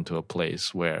myself into a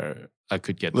place where I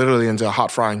could get... Literally into a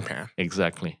hot frying pan.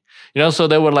 Exactly. So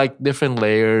there were like different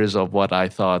layers of what I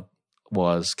thought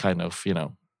was kind of,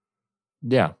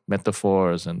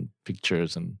 metaphors and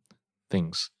pictures and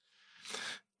things.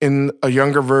 In a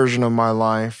younger version of my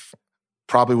life,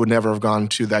 probably would never have gone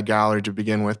to that gallery to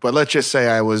begin with. But let's just say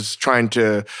I was trying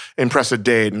to impress a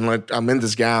date and I'm in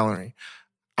this gallery.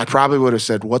 I probably would have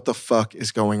said, what the fuck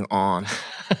is going on?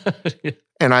 Yeah.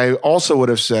 And I also would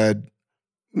have said,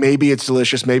 maybe it's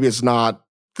delicious, maybe it's not.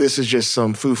 This is just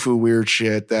some foo-foo weird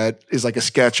shit that is like a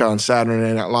sketch on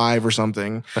Saturday Night Live or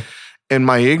something. And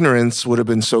my ignorance would have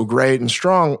been so great and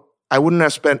strong, I wouldn't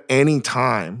have spent any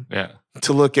time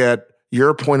to look at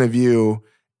your point of view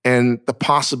and the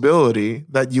possibility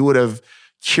that you would have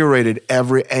curated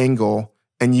every angle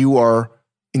and you are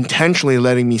intentionally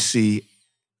letting me see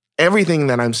everything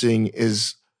that I'm seeing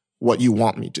is what you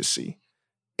want me to see.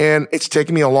 And it's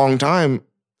taken me a long time.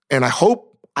 And I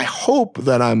hope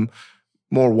that I'm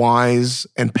more wise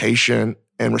and patient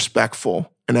and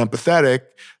respectful and empathetic,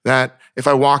 that if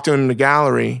I walked into the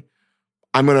gallery,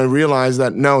 I'm going to realize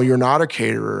that, no, you're not a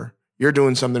caterer. You're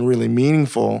doing something really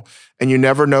meaningful, and you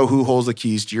never know who holds the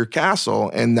keys to your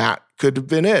castle, and that could have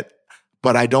been it.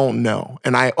 But I don't know.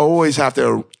 And I always have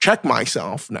to check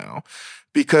myself now,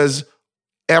 because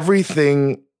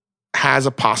everything has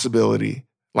a possibility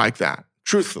like that,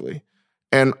 truthfully.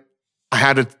 And I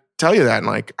had to tell you that,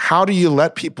 like, how do you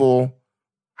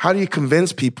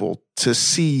convince people to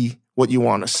see what you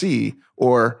want to see?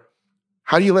 Or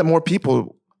how do you let more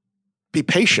people be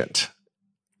patient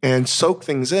and soak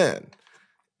things in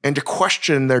and to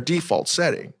question their default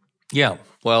setting? Yeah,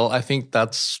 well, I think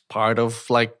that's part of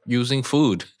like using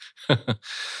food.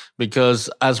 Because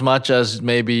as much as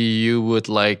maybe you would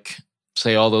like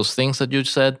say all those things that you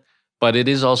said, but it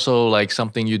is also like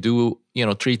something you do,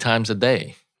 3 times a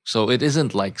day. So it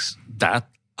isn't like that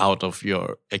out of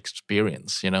your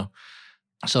experience,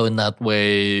 So in that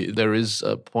way, there is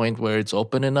a point where it's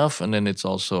open enough, and then it's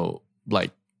also like,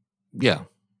 yeah.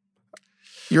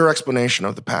 Your explanation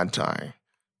of the pad thai,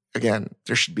 again,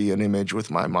 there should be an image with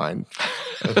my mind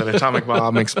of an atomic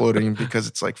bomb exploding, because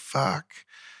it's like, fuck,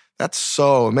 that's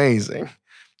so amazing.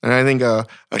 And I think a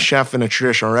chef in a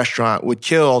traditional restaurant would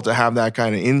kill to have that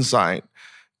kind of insight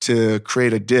to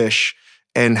create a dish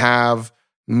and have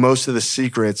most of the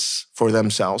secrets for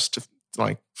themselves to,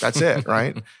 like, that's it,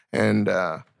 right? And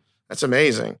that's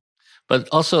amazing. But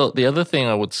also, the other thing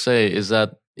I would say is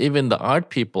that even the art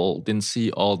people didn't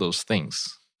see all those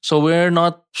things. So we're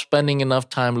not spending enough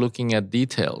time looking at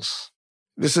details.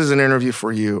 This is an interview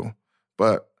for you,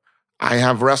 but I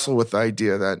have wrestled with the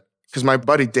idea that, because my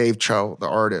buddy Dave Cho, the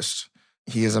artist,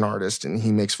 he is an artist, and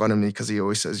he makes fun of me because he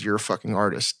always says, you're a fucking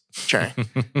artist, Chang.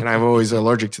 And I'm always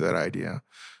allergic to that idea.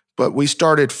 But we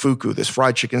started Fuku, this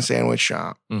fried chicken sandwich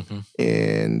shop,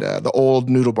 in the old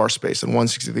noodle bar space on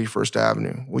 163 First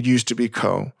Avenue, what used to be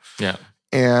Co. Yeah.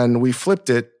 And we flipped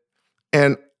it.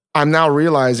 And I'm now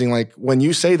realizing, like, when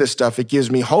you say this stuff, it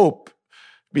gives me hope,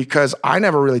 because I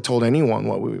never really told anyone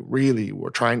what we really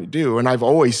were trying to do. And I've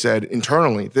always said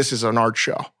internally, this is an art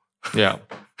show. Yeah.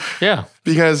 Yeah.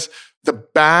 Because the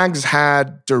bags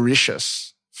had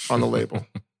delicious on the label.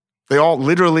 They all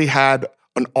literally had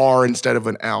an R instead of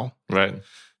an L. Right.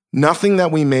 Nothing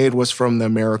that we made was from the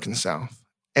American South.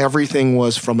 Everything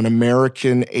was from an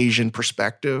American Asian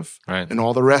perspective. Right. And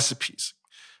all the recipes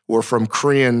were from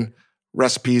Korean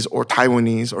recipes or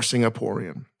Taiwanese or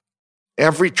Singaporean.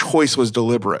 Every choice was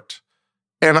deliberate.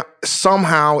 And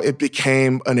somehow it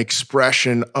became an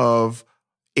expression of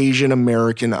Asian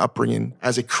American upbringing.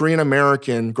 As a Korean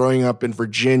American growing up in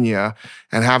Virginia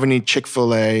and having to eat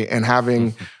Chick-fil-A and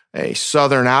having a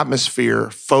Southern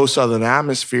atmosphere, faux Southern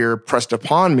atmosphere pressed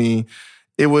upon me,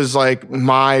 it was like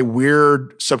my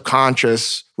weird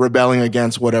subconscious rebelling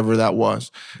against whatever that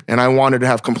was. And I wanted to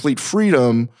have complete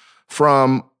freedom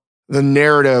from the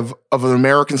narrative of the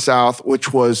American South,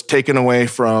 which was taken away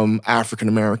from African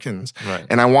Americans. Right.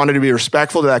 And I wanted to be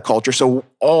respectful to that culture. So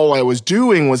all I was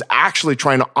doing was actually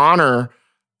trying to honor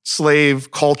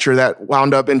slave culture that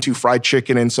wound up into fried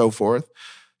chicken and so forth.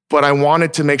 But I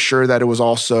wanted to make sure that it was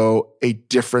also a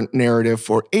different narrative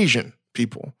for Asian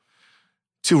people.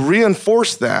 To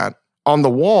reinforce that on the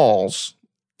walls,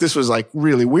 this was like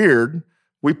really weird.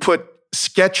 We put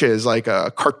sketches, like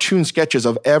cartoon sketches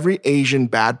of every Asian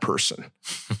bad person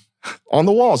on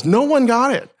the walls. No one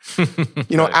got it.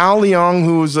 You know, right. Al Leong,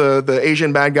 who's the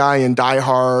Asian bad guy in Die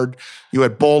Hard. You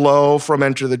had Bolo from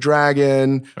Enter the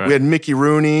Dragon. Right. We had Mickey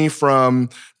Rooney from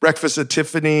Breakfast at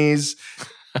Tiffany's.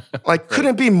 Like,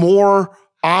 couldn't be more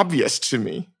obvious to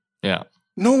me. Yeah.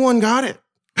 No one got it.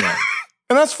 Yeah.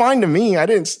 And that's fine to me.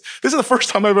 This is the first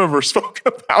time I've ever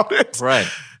spoken about it. Right.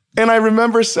 And I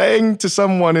remember saying to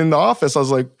someone in the office, I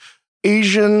was like,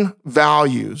 Asian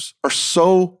values are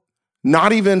so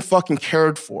not even fucking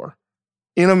cared for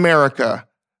in America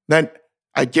that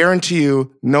I guarantee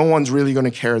you no one's really going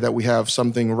to care that we have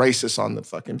something racist on the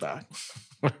fucking back.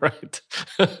 Right.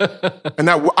 And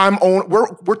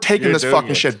that we're taking this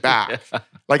fucking shit back. Yeah.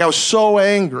 Like, I was so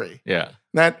angry. Yeah.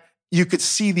 That you could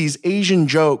see these Asian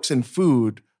jokes in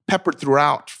food peppered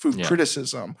throughout food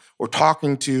criticism or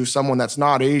talking to someone that's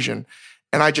not Asian.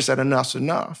 And I just said, enough's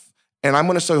enough. And I'm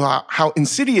going to show you how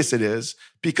insidious it is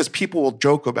because people will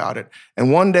joke about it.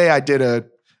 And one day I did a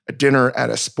dinner at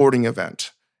a sporting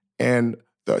event and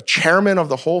the chairman of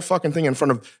the whole fucking thing in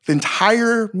front of the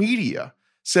entire media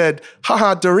said,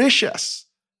 haha, delicious.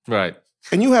 Right.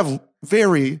 And you have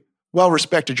very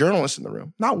well-respected journalists in the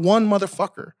room. Not one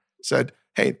motherfucker said,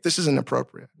 hey, this isn't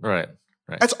appropriate. Right.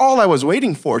 Right. That's all I was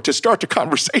waiting for to start the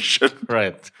conversation.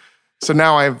 Right. So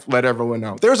now I've let everyone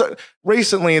know.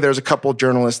 Recently, there's a couple of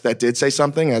journalists that did say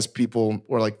something as people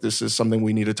were like, this is something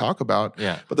we need to talk about.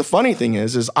 Yeah. But the funny thing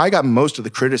is I got most of the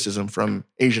criticism from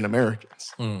Asian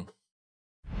Americans. Mm.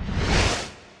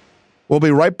 We'll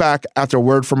be right back after a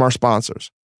word from our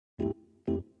sponsors.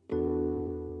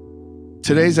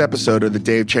 Today's episode of The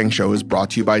Dave Chang Show is brought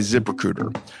to you by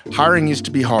ZipRecruiter. Hiring used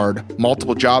to be hard,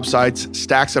 multiple job sites,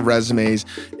 stacks of resumes,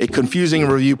 a confusing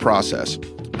review process.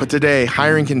 But today,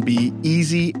 hiring can be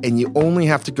easy and you only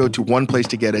have to go to one place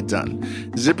to get it done.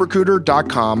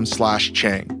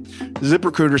 ZipRecruiter.com/Chang.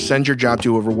 ZipRecruiter sends your job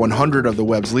to over 100 of the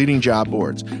web's leading job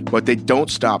boards, but they don't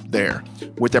stop there.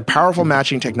 With their powerful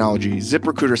matching technology,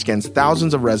 ZipRecruiter scans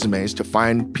thousands of resumes to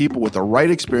find people with the right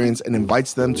experience and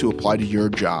invites them to apply to your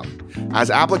job.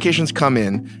 As applications come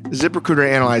in, ZipRecruiter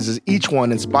analyzes each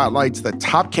one and spotlights the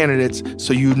top candidates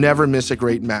so you never miss a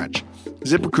great match.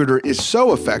 ZipRecruiter is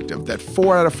so effective that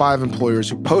 4 out of 5 employers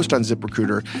who post on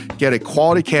ZipRecruiter get a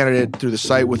quality candidate through the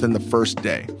site within the first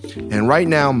day. And right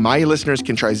now, my listeners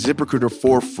can try ZipRecruiter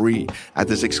for free at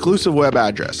this exclusive web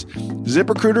address,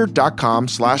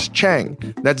 ZipRecruiter.com/Chang.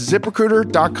 That's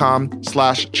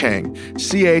ZipRecruiter.com/Chang,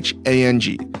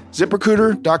 CHANG.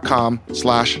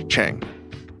 ZipRecruiter.com/Chang.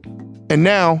 And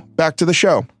now, back to the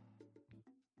show.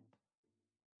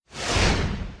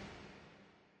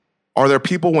 Are there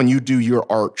people when you do your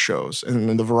art shows and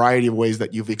in the variety of ways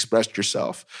that you've expressed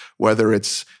yourself, whether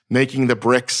it's making the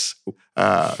bricks,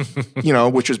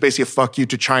 which was basically a fuck you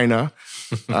to China,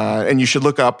 and you should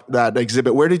look up that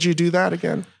exhibit. Where did you do that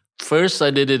again? First,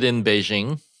 I did it in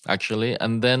Beijing, actually,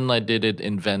 and then I did it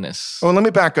in Venice. Oh, let me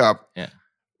back up. Yeah.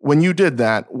 When you did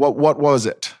that, what was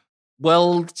it?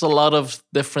 Well, it's a lot of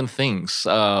different things.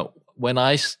 When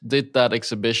I did that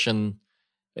exhibition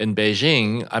in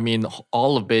Beijing, I mean,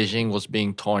 all of Beijing was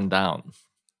being torn down,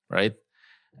 right?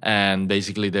 And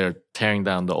basically they're tearing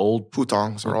down the old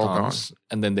Putongs are all gone.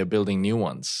 And then they're building new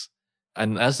ones.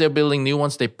 And as they're building new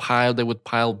ones, they would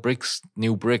pile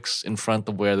new bricks in front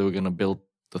of where they were going to build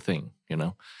the thing, you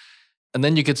know? And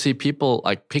then you could see people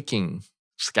like picking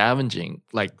scavenging,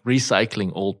 like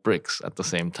recycling old bricks at the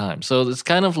same time. So it's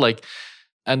kind of like,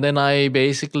 and then I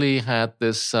basically had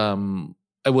this,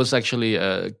 it was actually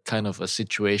a kind of a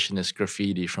situationist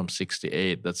graffiti from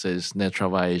 1968 that says, Ne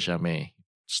travaille jamais,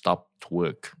 stop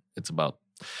work. But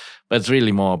it's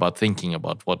really more about thinking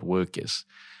about what work is.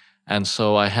 And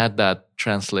so I had that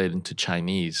translated into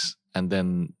Chinese. And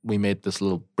then we made this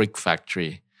little brick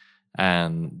factory.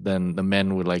 And then the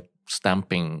men were like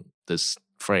stamping this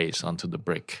phrase onto the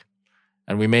brick.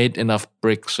 And we made enough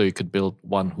bricks so you could build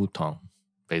one hutong,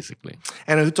 basically.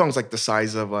 And a hutong is like the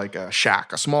size of like a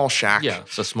shack, a small shack. Yeah,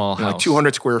 it's a small house. Like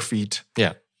 200 square feet.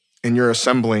 Yeah. And you're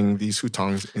assembling these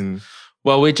hutongs in...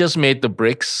 Well, we just made the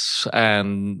bricks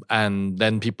and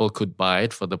then people could buy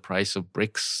it for the price of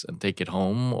bricks and take it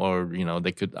home. Or,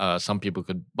 they could, some people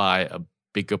could buy a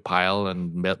bigger pile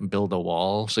and build a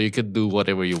wall. So you could do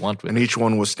whatever you want with it. And each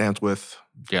one was stamped with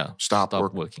stop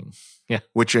working. Yeah.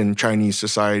 Which in Chinese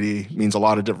society means a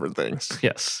lot of different things.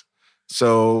 Yes.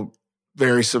 So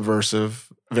very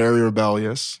subversive, very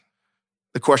rebellious.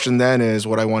 The question then is,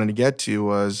 what I wanted to get to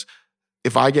was,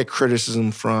 if I get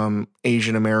criticism from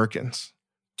Asian Americans,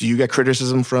 do you get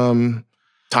criticism from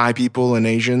Thai people and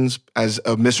Asians as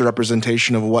a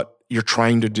misrepresentation of what you're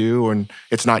trying to do and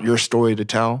it's not your story to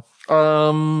tell?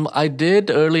 I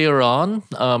did earlier on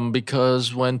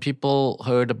because when people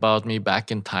heard about me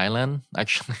back in Thailand,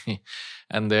 actually,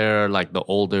 and they're like the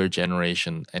older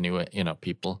generation anyway,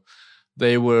 people,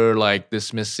 they were like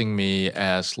dismissing me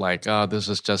as like, oh, this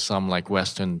is just some like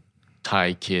Western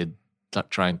Thai kid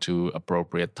trying to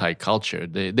appropriate Thai culture.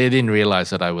 They didn't realize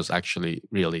that I was actually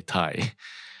really Thai.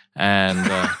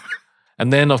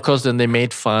 And then, of course, they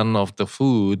made fun of the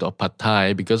food of pad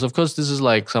Thai because, of course, this is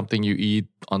like something you eat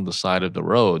on the side of the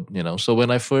road, So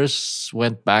when I first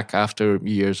went back after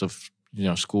years of,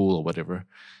 school or whatever,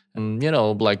 and,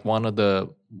 like one of the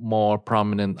more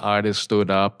prominent artists stood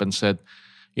up and said,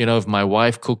 if my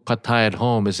wife cooked pad Thai at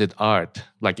home, is it art?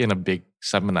 Like in a big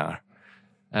seminar.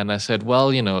 And I said, well,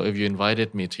 if you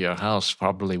invited me to your house,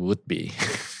 probably would be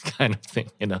kind of thing,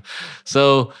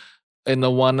 So in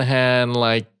the one hand,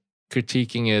 like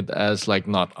critiquing it as like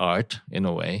not art in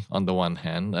a way, on the one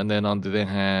hand. And then on the other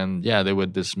hand, they were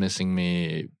dismissing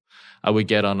me. I would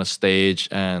get on a stage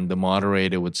and the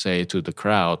moderator would say to the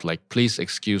crowd, like, please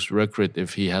excuse Rirkrit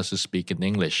if he has to speak in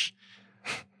English.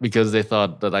 Because they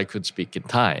thought that I could speak in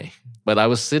Thai. But I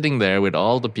was sitting there with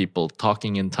all the people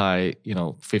talking in Thai,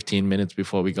 15 minutes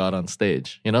before we got on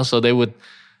stage, so they would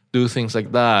do things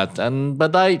like that.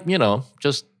 But I,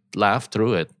 just laughed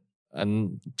through it.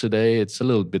 And today it's a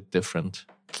little bit different.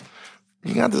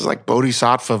 You got this like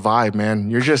bodhisattva vibe,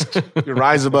 man. You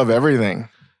rise above everything.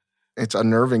 It's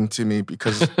unnerving to me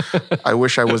because I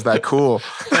wish I was that cool.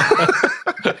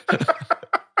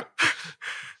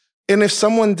 And if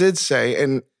someone did say,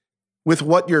 and with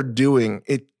what you're doing,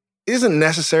 it isn't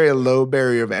necessarily a low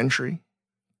barrier of entry,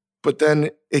 but then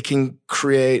it can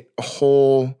create a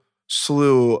whole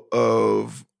slew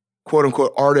of quote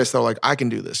unquote artists that are like, I can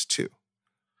do this too.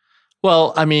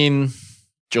 Well, I mean,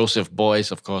 Joseph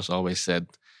Beuys, of course, always said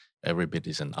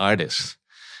everybody's an artist.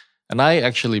 And I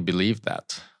actually believe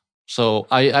that. So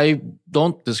I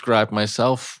don't describe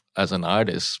myself as an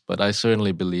artist, but I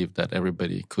certainly believe that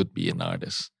everybody could be an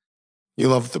artist. You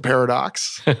love the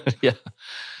paradox? Yeah.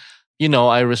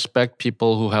 I respect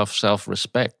people who have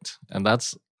self-respect, and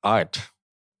that's art.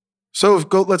 So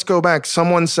let's go back.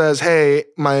 Someone says, hey,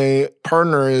 my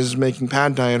partner is making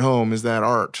pad thai at home. Is that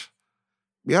art?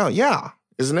 Yeah,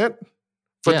 isn't it?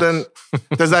 But then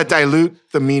does that dilute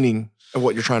the meaning of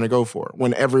what you're trying to go for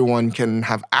when everyone can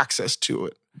have access to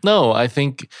it? No, I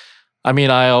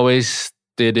always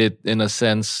did it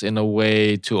in a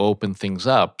way to open things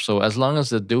up. So as long as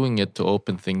they're doing it to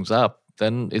open things up,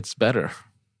 then it's better.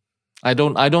 I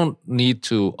don't need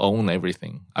to own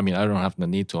everything. I don't have the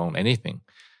need to own anything.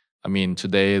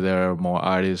 Today there are more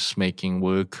artists making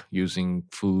work using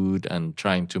food and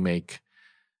trying to make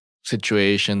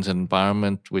situations and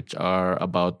environment which are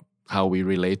about how we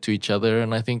relate to each other.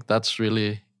 And I think that's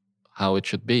really how it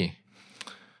should be.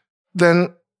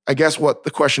 Then I guess what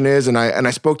the question is, and I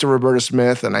spoke to Roberta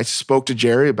Smith and I spoke to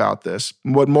Jerry about this,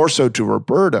 but more so to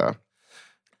Roberta,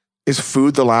 is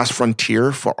food the last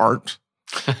frontier for art?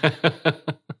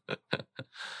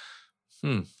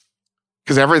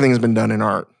 Because everything's been done in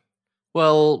art.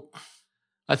 Well,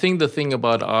 I think the thing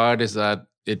about art is that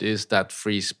it is that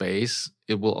free space.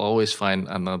 It will always find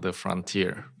another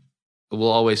frontier. It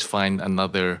will always find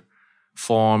another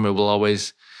form. It will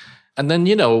always... And then,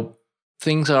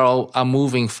 things are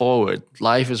moving forward.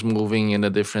 Life is moving in a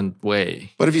different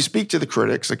way. But if you speak to the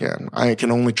critics again, I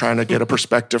can only try to get a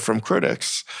perspective from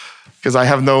critics because I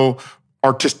have no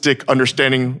artistic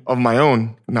understanding of my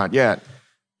own. Not yet.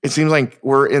 It seems like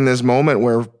we're in this moment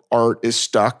where art is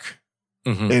stuck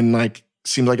and like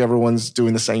seems like everyone's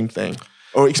doing the same thing.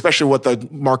 Or especially what the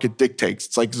market dictates.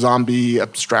 It's like zombie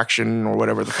abstraction or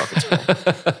whatever the fuck it's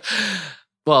called.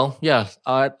 Well, yeah,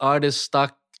 art is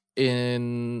stuck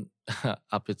in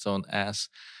up its own ass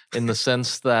in the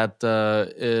sense that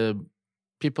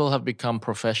people have become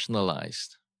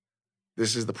professionalized.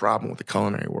 This is the problem with the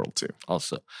culinary world too.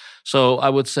 Also, so I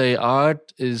would say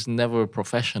art is never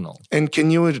professional. And can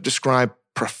you describe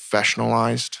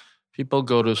professionalized? People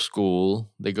go to school,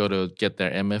 they go to get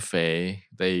their MFA,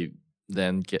 they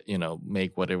then get,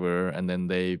 make whatever, and then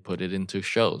they put it into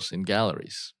shows in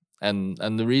galleries. And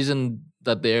the reason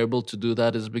that they're able to do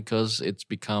that is because it's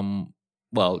become,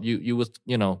 well,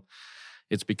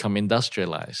 it's become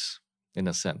industrialized in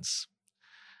a sense.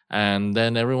 And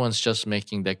then everyone's just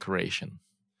making decoration.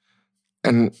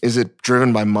 And is it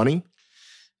driven by money?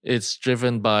 It's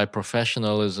driven by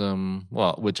professionalism,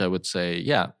 well, which I would say,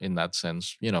 yeah, in that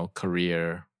sense,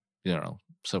 career,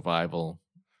 survival.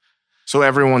 So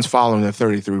everyone's following the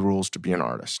 33 rules to be an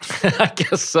artist. I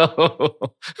guess so.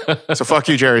 So fuck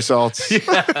you, Jerry Saltz.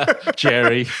 Yeah,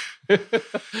 Jerry.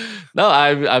 No,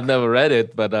 I've never read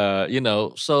it, but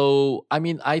so I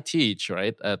mean, I teach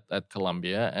right at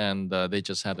Columbia, and they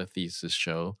just had a thesis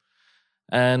show,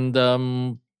 and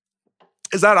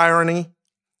is that irony?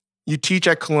 You teach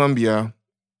at Columbia,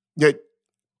 yet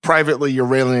privately you're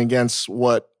railing against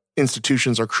what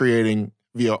institutions are creating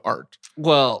via art.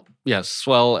 Well, yes.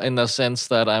 Well, in the sense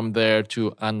that I'm there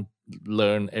to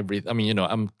unlearn everything. I mean,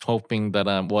 I'm hoping that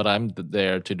what I'm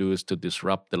there to do is to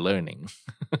disrupt the learning.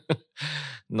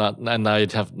 And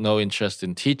I'd have no interest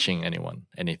in teaching anyone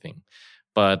anything.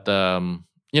 But,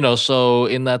 so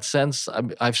in that sense,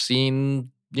 I've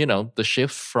seen, the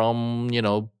shift from,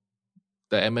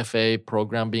 the MFA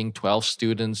program being 12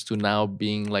 students to now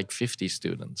being like 50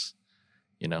 students,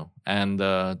 and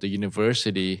the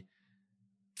university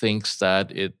thinks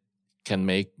that it can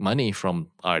make money from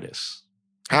artists.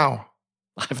 How?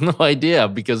 I have no idea,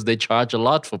 because they charge a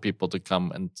lot for people to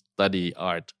come and study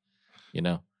art,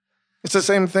 It's the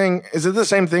same thing. Is it the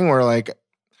same thing where like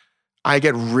I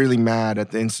get really mad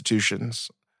at the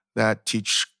institutions that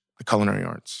teach the culinary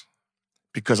arts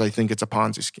because I think it's a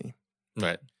Ponzi scheme?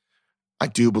 Right. I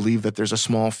do believe that there's a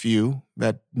small few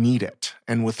that need it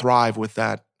and will thrive with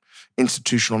that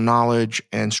institutional knowledge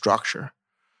and structure.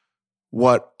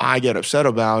 What I get upset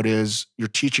about is you're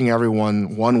teaching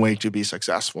everyone one way to be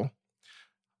successful,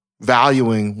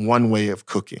 valuing one way of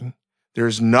cooking.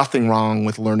 There's nothing wrong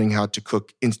with learning how to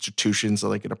cook institutions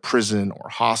like in a prison or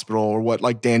hospital, or what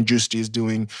like Dan Giusti is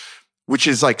doing, which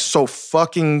is like so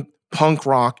fucking punk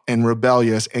rock and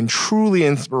rebellious and truly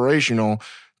inspirational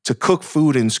to cook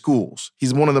food in schools.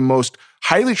 He's one of the most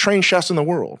highly trained chefs in the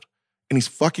world, and he's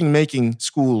fucking making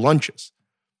school lunches.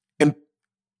 And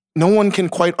no one can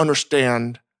quite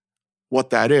understand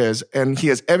what that is. And he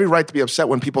has every right to be upset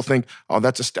when people think, oh,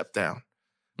 that's a step down.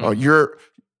 Mm-hmm. Oh,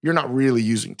 you're not really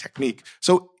using technique.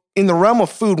 So in the realm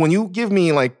of food, when you give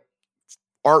me like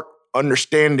art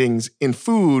understandings in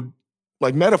food,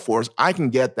 like metaphors, I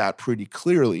can get that pretty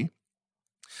clearly.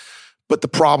 But the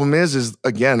problem is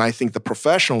again, I think the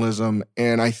professionalism,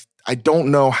 and I don't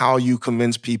know how you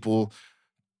convince people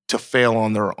to fail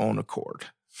on their own accord.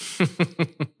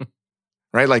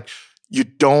 Right? Like, you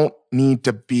don't need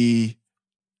to be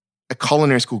a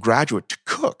culinary school graduate to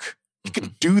cook. You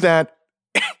can do that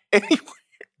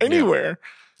anywhere.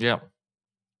 Yeah.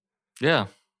 Yeah.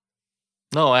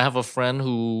 No, I have a friend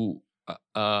who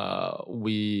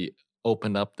we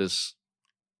opened up this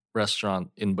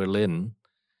restaurant in Berlin,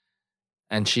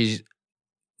 and she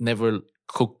never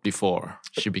cooked before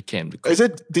she became the cook.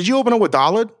 Did you open up with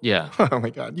Dalit? Yeah. Oh my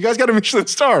God. You guys got a Michelin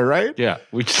star, right? Yeah.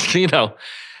 Which,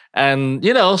 and,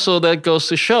 so that goes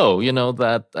to show,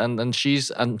 that, and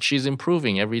she's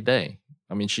improving every day.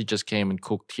 I mean, she just came and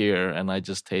cooked here, and I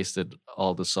just tasted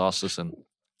all the sauces. And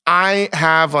I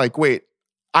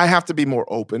have to be more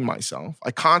open myself.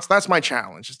 That's my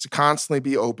challenge, is to constantly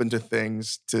be open to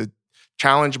things, to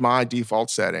challenge my default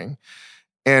setting.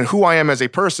 And who I am as a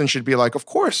person should be like, of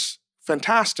course,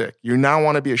 fantastic. You now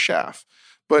want to be a chef.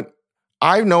 But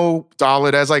I know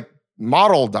Dalit as like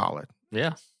model Dalit.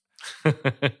 Yeah.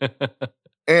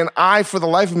 And I, for the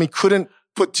life of me, couldn't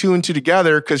put two and two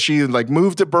together, because she like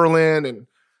moved to Berlin, and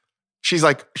she's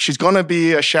like, she's going to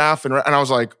be a chef. And I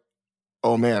was like,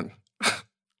 oh man,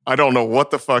 I don't know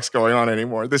what the fuck's going on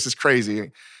anymore. This is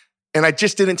crazy. And I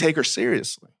just didn't take her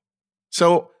seriously.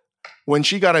 So when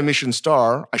she got a Michelin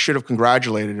star, I should have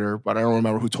congratulated her, but I don't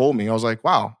remember who told me. I was like,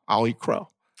 wow, I'll eat crow.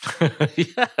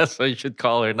 Yeah, so you should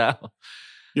call her now.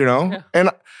 you know? Yeah. And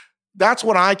that's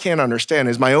what I can't understand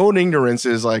is my own ignorance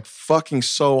is like fucking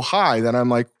so high that I'm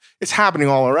like, it's happening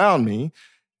all around me.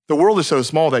 The world is so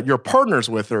small that you're partners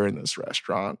with her in this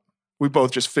restaurant. We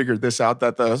both just figured this out,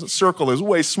 that the circle is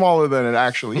way smaller than it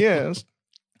actually is.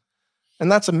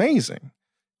 And that's amazing.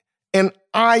 And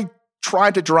I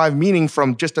try to derive meaning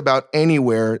from just about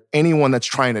anywhere, anyone that's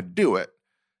trying to do it.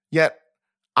 Yet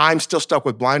I'm still stuck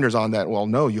with blinders on that. Well,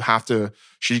 no, you have to,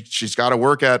 she's got to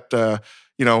work at,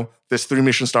 this 3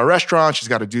 Michelin star restaurant. She's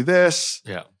got to do this.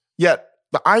 Yeah. Yet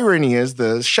the irony is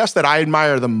the chefs that I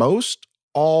admire the most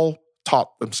all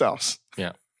taught themselves.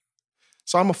 Yeah.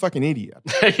 So I'm a fucking idiot.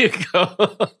 There you go.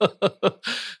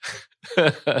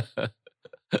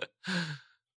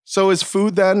 So is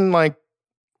food then like,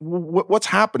 what's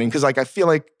happening? Because like I feel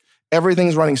like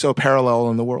everything's running so parallel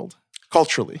in the world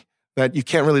culturally that you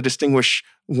can't really distinguish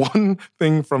one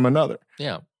thing from another.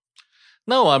 Yeah.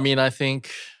 No, I mean, I think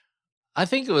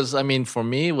it was, for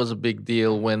me, it was a big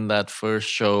deal when that first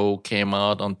show came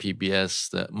out on PBS,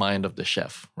 The Mind of the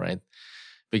Chef, right?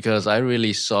 Because I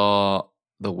really saw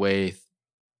the way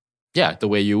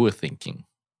you were thinking,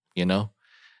 And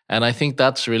I think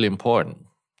that's really important,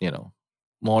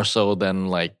 more so than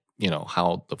like,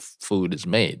 how the food is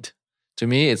made. To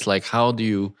me, it's like, how do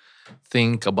you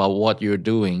think about what you're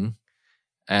doing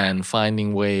and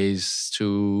finding ways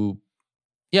to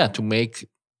make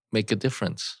a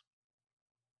difference.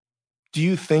 Do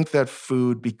you think that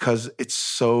food, because it's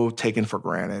so taken for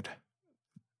granted,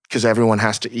 because everyone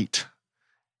has to eat,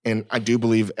 and I do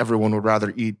believe everyone would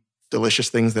rather eat delicious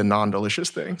things than non-delicious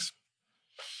things,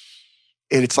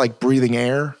 and it's like breathing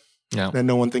air that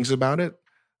no one thinks about it,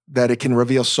 that it can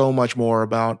reveal so much more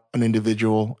about an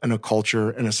individual and a culture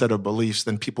and a set of beliefs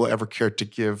than people ever cared to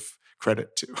give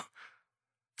credit to.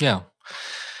 Yeah.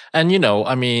 And,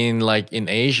 like in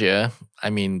Asia,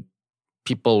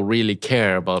 people really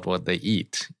care about what they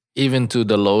eat, even to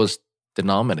the lowest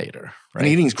denominator. Right? And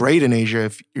eating's great in Asia.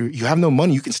 If you have no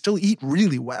money, you can still eat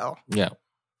really well. Yeah.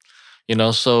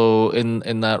 So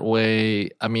in that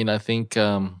way, I think,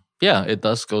 it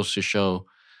does goes to show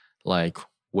like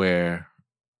where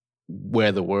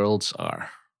the worlds are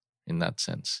in that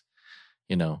sense.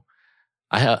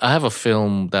 I have a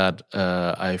film that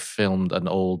I filmed an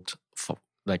old,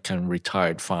 like kind of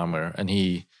retired farmer, and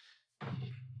he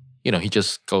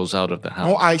just goes out of the house.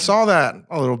 Oh, I saw that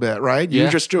a little bit, right? Yeah. You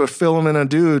just do a film in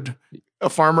a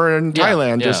farmer in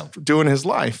Thailand, just doing his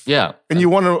life. Yeah. And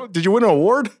did you win an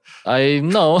award?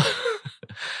 No,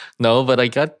 but I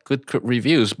got good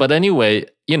reviews. But anyway,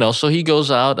 so he goes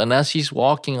out, and as he's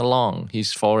walking along,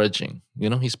 he's foraging,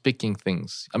 he's picking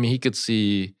things. He could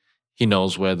see, he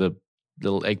knows where the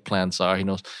little eggplants are, he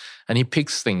knows, and he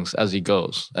picks things as he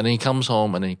goes. And then he comes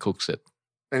home and then he cooks it.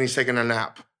 And he's taking a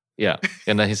nap. Yeah.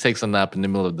 And then he takes a nap in the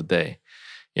middle of the day,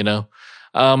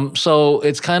 So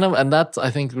it's kind of, and that's, I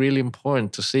think, really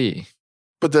important to see.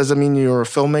 But does it mean you're a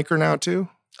filmmaker now too?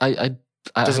 It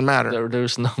doesn't matter.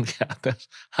 There's no,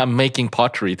 I'm making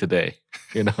pottery today,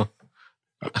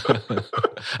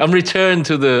 I'm returned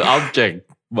to the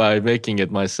object by making it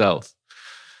myself.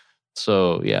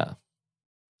 So, yeah.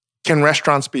 Can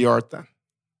restaurants be art then?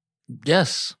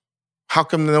 Yes. How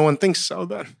come no one thinks so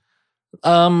then?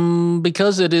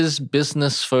 Because it is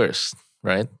business first,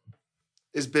 right?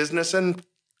 Is business and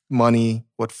money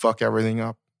what fuck everything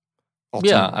up?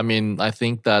 Ultimately? Yeah, I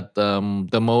think that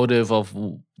the motive of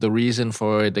the reason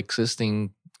for it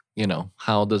existing,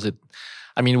 how does it...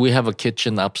 we have a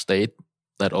kitchen upstate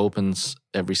that opens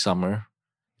every summer.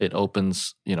 It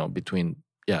opens,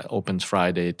 opens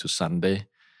Friday to Sunday.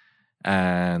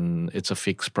 And it's a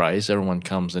fixed price. Everyone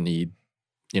comes and eat.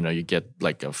 You get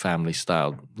like a family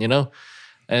style, and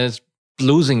it's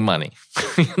losing money,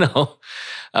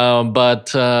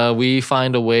 But we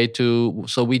find a way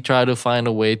so we try to find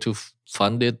a way to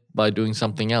fund it by doing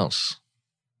something else.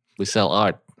 We sell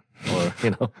art or,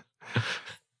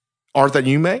 Art that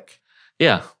you make?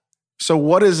 Yeah. So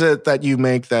what is it that you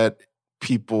make that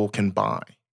people can buy?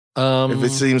 If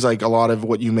it seems like a lot of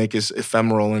what you make is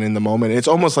ephemeral and in the moment, it's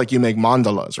almost like you make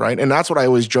mandalas, right? And that's what I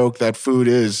always joke that food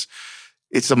is.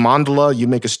 It's a mandala. You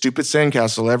make a stupid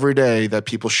sandcastle every day that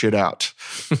people shit out.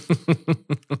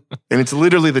 And it's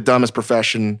literally the dumbest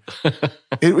profession.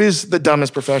 It is the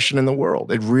dumbest profession in the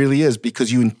world. It really is,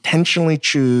 because you intentionally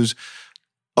choose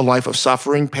a life of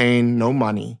suffering, pain, no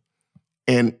money,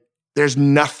 and there's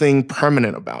nothing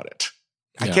permanent about it.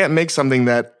 Yeah. I can't make something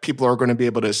that people are going to be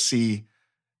able to see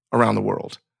around the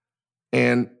world.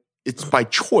 And it's by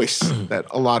choice that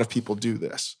a lot of people do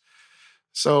this.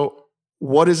 So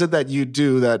what is it that you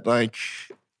do that like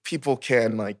people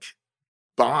can like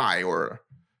buy or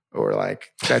or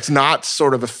like that's not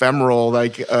sort of ephemeral,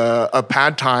 like a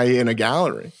pad thai in a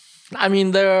gallery? I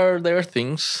mean, there are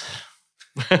things.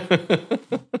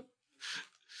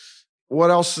 What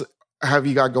else have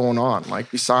you got going on? Like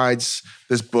besides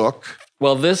this book?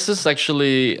 Well, this is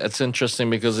actually, it's interesting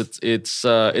because it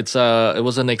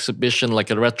was an exhibition, like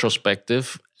a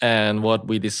retrospective, and what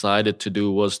we decided to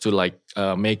do was to like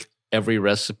make every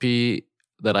recipe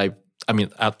that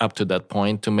up to that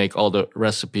point, to make all the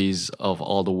recipes of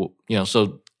all the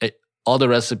all the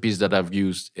recipes that I've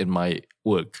used in my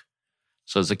work.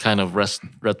 So it's a kind of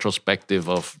retrospective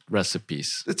of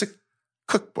recipes. It's a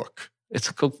cookbook. It's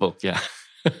a cookbook, yeah.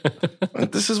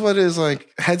 This is what is like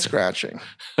head scratching.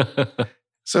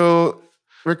 So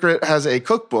Rirkrit has a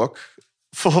cookbook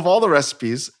full of all the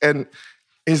recipes. And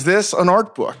is this an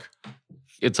art book?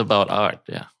 It's about art,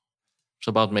 yeah. It's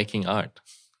about making art.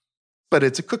 But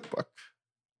it's a cookbook.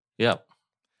 Yeah.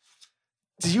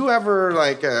 Do you ever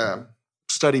like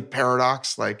study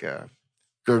paradox, like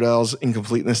Gödel's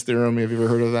incompleteness theorem? Have you ever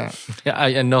heard of that? Yeah,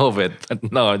 I know of it,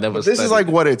 but no, I never But this is like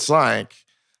what it's like,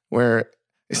 where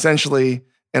essentially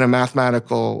in a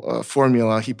mathematical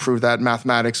formula, he proved that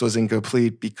mathematics was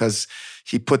incomplete because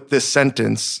he put this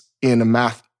sentence in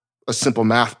a simple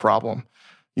math problem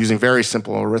using very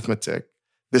simple arithmetic.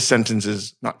 This sentence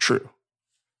is not true.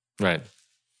 Right.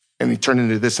 And he turned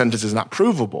into this sentence is not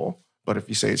provable, but if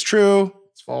you say it's true,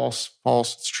 it's false,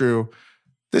 it's true.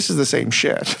 This is the same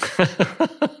shit.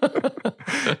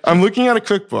 I'm looking at a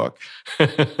cookbook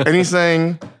and he's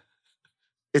saying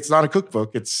it's not a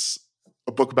cookbook, it's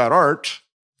a book about art,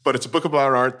 but it's a book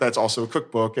about art that's also a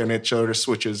cookbook, and it sort of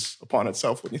switches upon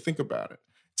itself when you think about it.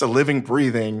 It's a living,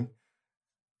 breathing,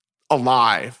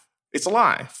 alive. It's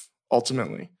alive,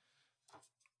 ultimately.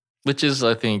 Which is,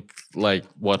 I think, like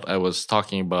what I was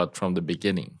talking about from the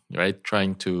beginning, right?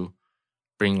 Trying to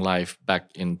bring life back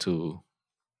into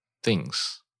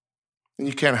things. And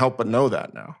you can't help but know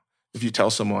that now. If you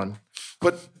tell someone,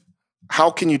 but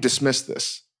how can you dismiss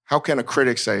this? How can a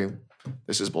critic say,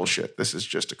 this is bullshit, this is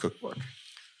just a cookbook?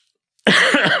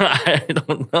 I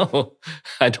don't know.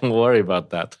 I don't worry about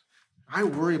that. I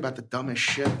worry about the dumbest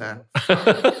shit, man.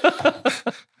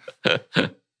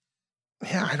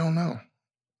 Yeah, I don't know.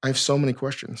 I have so many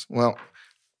questions. Well,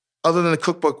 other than the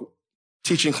cookbook,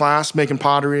 teaching class, making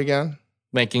pottery again?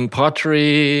 Making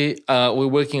pottery. We're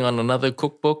working on another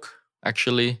cookbook,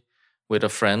 actually, with a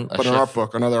friend. But an art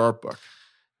book, another art book.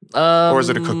 Or is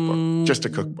it a cookbook? Just a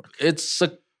cookbook? It's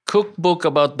a cookbook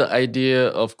about the idea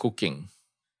of cooking,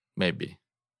 maybe.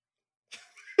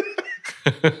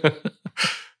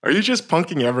 Are you just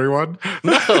punking everyone?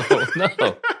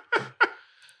 No.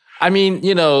 I mean,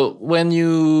 when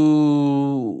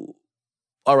you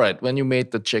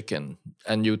made the chicken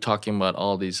and you're talking about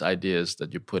all these ideas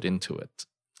that you put into it.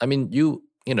 I mean,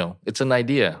 it's an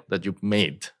idea that you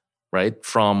made, right?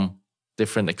 From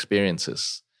different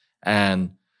experiences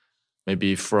and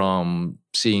maybe from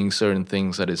seeing certain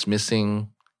things that is missing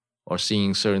or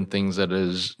seeing certain things that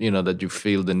is, that you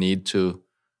feel the need to,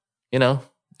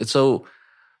 it's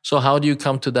so how do you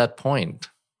come to that point?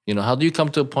 How do you come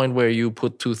to a point where you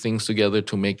put two things together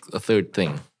to make a third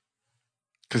thing?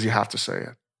 Because you have to say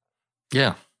it.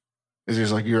 Yeah. It's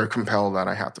just like you're compelled that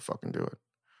I have to fucking do it.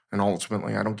 And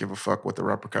ultimately, I don't give a fuck what the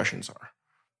repercussions are.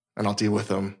 And I'll deal with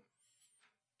them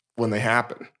when they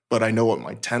happen. But I know what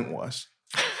my intent was.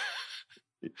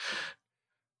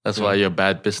 That's why you're a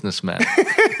bad businessman.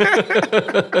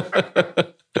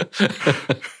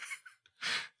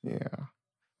 Yeah.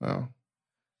 Well,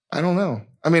 I don't know.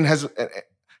 I mean,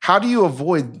 how do you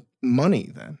avoid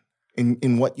money then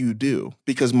in what you do?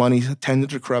 Because money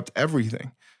tended to corrupt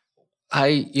everything.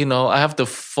 I have the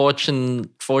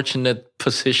fortunate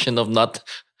position of not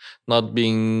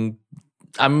being.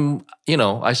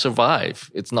 I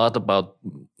survive. It's not about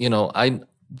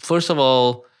first of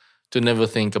all, to never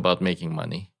think about making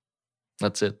money.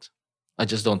 That's it. I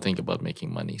just don't think about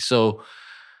making money. So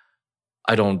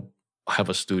I don't have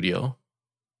a studio.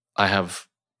 I have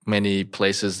many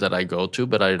places that I go to,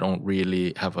 but I don't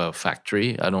really have a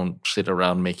factory. I don't sit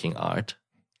around making art.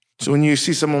 So when you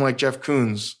see someone like Jeff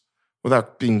Koons,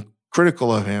 without being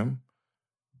critical of him,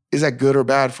 is that good or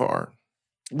bad for art?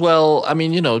 Well, I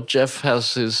mean, Jeff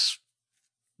has his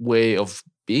way of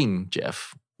being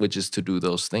Jeff, which is to do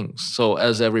those things. So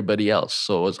as everybody else,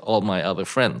 so as all my other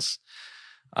friends,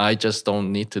 I just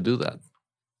don't need to do that.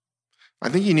 I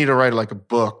think you need to write like a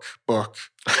book. Well,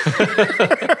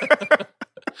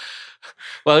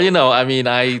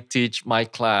 I teach my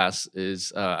class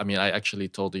is, I actually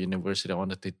told the university I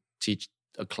wanted to teach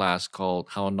a class called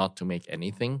How Not to Make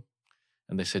Anything.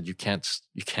 And they said, you can't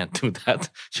do that.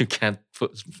 You can't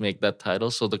make that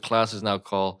title. So the class is now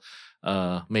called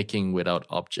Making Without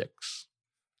Objects.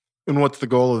 And what's the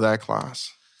goal of that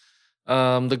class?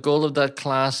 The goal of that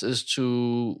class is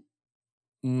to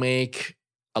make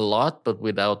a lot, but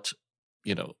without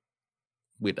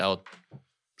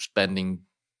spending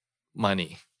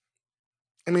money.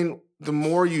 I mean, the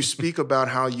more you speak about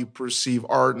how you perceive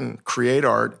art and create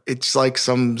art, it's like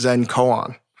some Zen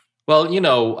koan.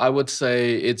 Well, I would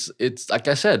say it's like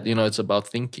I said, it's about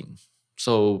thinking.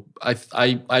 So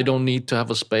I don't need to have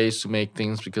a space to make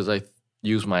things because I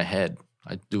use my head.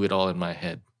 I do it all in my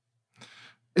head.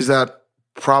 Is that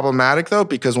problematic though?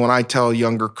 Because when I tell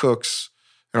younger cooks,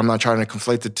 and I'm not trying to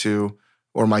conflate the two,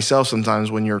 or myself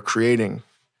sometimes, when you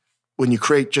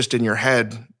create just in your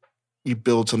head, you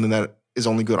build something that is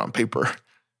only good on paper.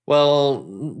 Well,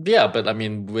 yeah, but I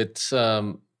mean,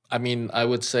 I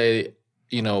would say,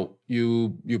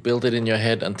 you build it in your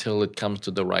head until it comes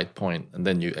to the right point, and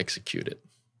then you execute it.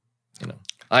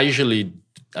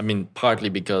 Partly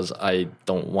because I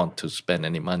don't want to spend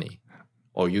any money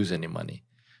or use any money.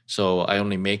 So I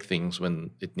only make things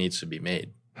when it needs to be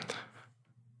made.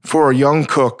 For a young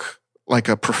cook, like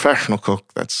a professional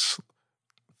cook that's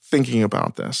thinking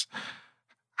about this,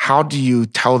 how do you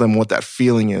tell them what that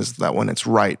feeling is, that when it's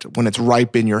right, when it's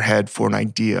ripe in your head for an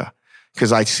idea?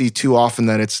 Because I see too often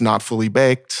that it's not fully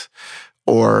baked,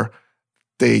 or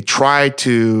they try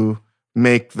to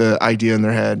make the idea in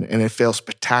their head and it fails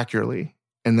spectacularly,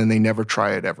 and then they never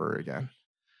try it ever again.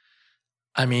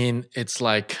 I mean, it's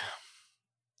like,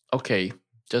 okay,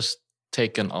 just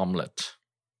take an omelet.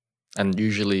 And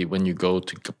usually when you go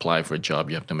to apply for a job,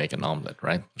 you have to make an omelet,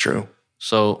 right? True.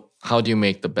 So how do you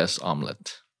make the best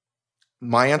omelet?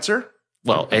 My answer?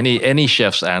 Well, any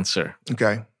chef's answer.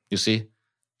 Okay. You see?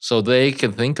 So they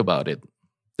can think about it.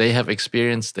 They have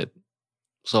experienced it.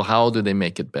 So how do they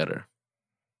make it better?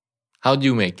 How do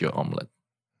you make your omelet?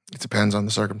 It depends on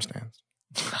the circumstance.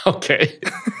 Okay.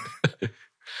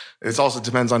 It also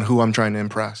depends on who I'm trying to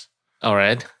impress. All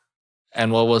right.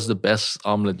 And what was the best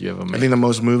omelet you ever made? I think the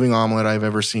most moving omelet I've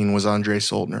ever seen was Andre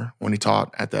Soltner when he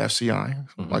taught at the FCI,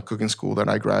 my cooking school that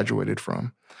I graduated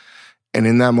from. And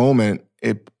in that moment,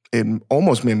 it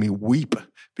almost made me weep,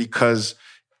 because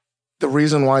the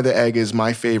reason why the egg is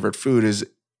my favorite food is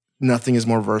nothing is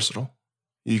more versatile.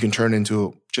 You can turn it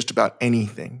into just about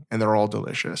anything, and they're all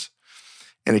delicious.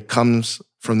 And it comes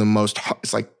from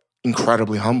it's like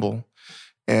incredibly humble.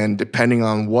 And depending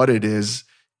on what it is,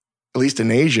 at least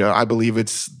in Asia, I believe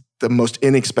it's the most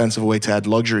inexpensive way to add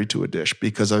luxury to a dish,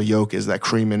 because a yolk is that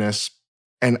creaminess.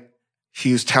 And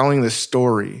he was telling this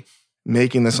story,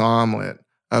 making this omelet,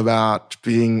 about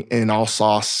being in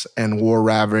Alsace and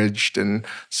war-ravaged and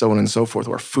so on and so forth,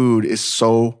 where food is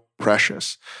so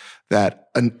precious that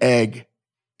an egg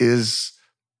is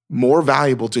more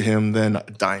valuable to him than a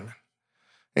diamond.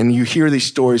 And you hear these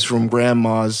stories from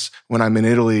grandmas when I'm in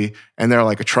Italy, and they're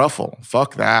like, a truffle,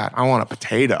 fuck that. I want a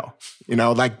potato.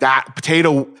 Like that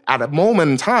potato at a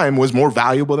moment in time was more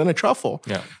valuable than a truffle.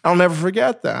 Yeah. I'll never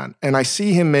forget that. And I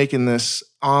see him making this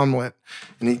omelet,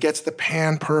 and he gets the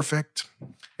pan perfect,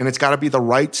 and it's got to be the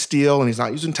right steel, and he's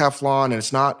not using Teflon, and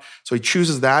it's not. So he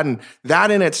chooses that, and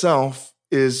that in itself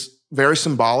is very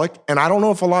symbolic. And I don't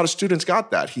know if a lot of students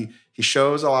got that. He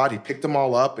shows a lot. He picked them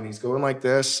all up, and he's going like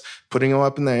this, putting them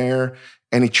up in the air,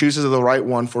 and he chooses the right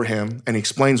one for him, and he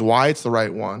explains why it's the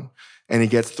right one. And he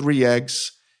gets 3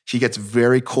 eggs. He gets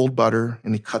very cold butter,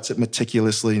 and he cuts it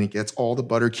meticulously, and he gets all the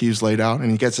butter cubes laid out,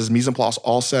 and he gets his mise en place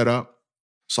all set up,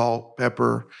 salt,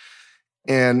 pepper,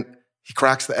 and he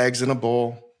cracks the eggs in a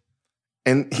bowl.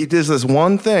 And he does this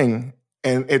one thing,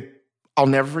 and I'll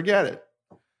never forget it.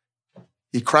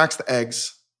 He cracks the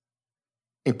eggs,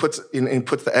 and puts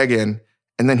the egg in,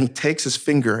 and then he takes his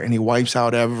finger and he wipes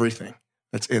out everything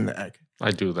that's in the egg.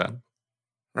 I do that.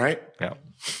 Right? Yeah.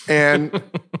 And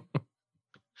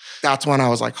that's when I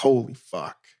was like, holy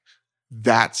fuck,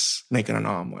 that's making an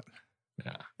omelet.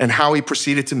 Yeah. And how he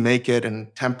proceeded to make it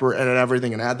and temper it and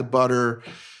everything and add the butter.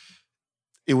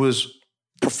 It was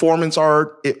performance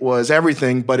art. It was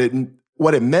everything. But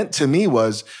what it meant to me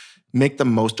was make the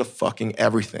most of fucking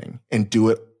everything and do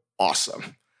it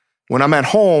awesome. When I'm at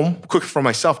home cooking for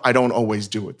myself, I don't always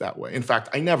do it that way. In fact,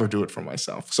 I never do it for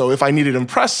myself. So if I needed to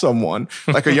impress someone,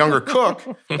 like a younger cook,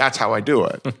 that's how I do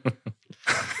it.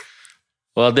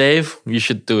 Well, Dave, you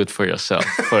should do it for yourself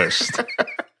first.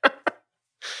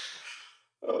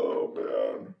 Oh,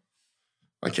 man.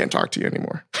 I can't talk to you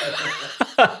anymore.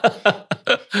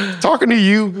 Talking to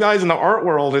you guys in the art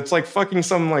world, it's like fucking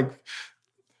some like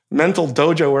mental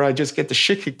dojo where I just get the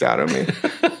shit kicked out of me.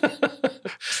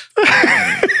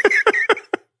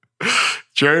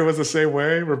 Jerry was the same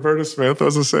way. Roberta Smith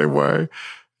was the same way.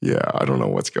 Yeah, I don't know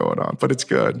what's going on, but it's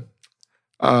good.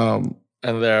 And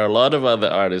there are a lot of other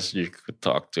artists you could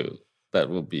talk to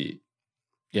that will be,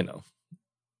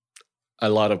 a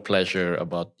lot of pleasure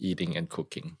about eating and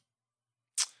cooking.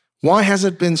 Why has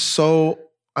it been so,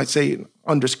 I'd say,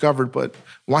 undiscovered, but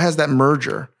why has that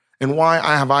merger? And why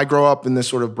have I grow up in this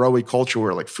sort of bro-y culture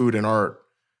where like food and art,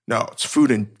 no, it's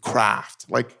food and craft.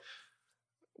 Like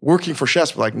working for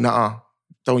chefs, we're like, nah,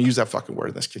 don't use that fucking word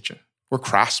in this kitchen. We're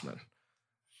craftsmen.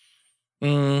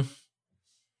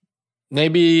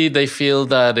 Maybe they feel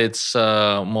that it's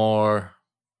more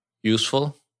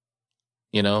useful,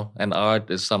 and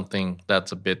art is something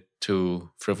that's a bit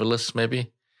too frivolous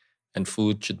maybe, and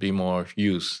food should be more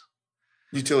use.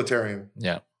 Utilitarian.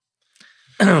 Yeah.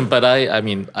 But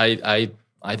I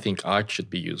think art should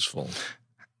be useful.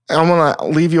 I'm going to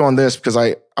leave you on this because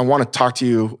I want to talk to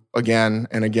you again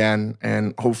and again,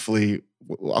 and hopefully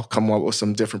I'll come up with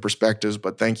some different perspectives,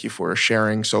 but thank you for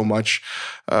sharing so much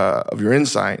of your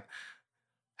insight.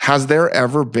 Has there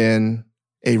ever been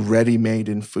a ready-made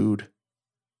in food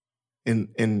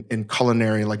in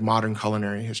culinary, like modern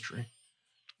culinary history?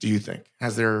 Do you think?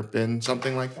 Has there been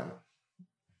something like that?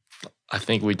 I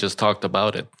think we just talked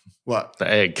about it. What?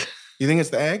 The egg. You think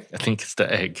it's the egg? I think it's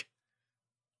the egg.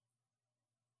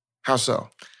 How so?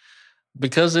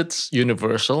 Because it's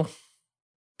universal.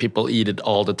 People eat it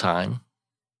all the time.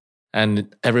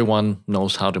 And everyone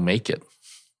knows how to make it.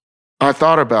 I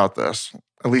thought about this,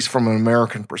 at least from an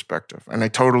American perspective. And I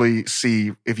totally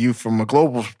see, if you from a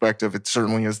global perspective, it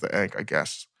certainly is the egg, I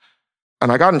guess. And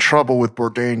I got in trouble with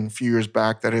Bourdain a few years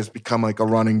back. That has become like a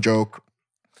running joke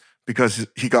because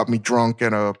he got me drunk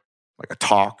in a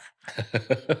talk.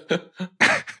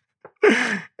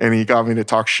 And he got me to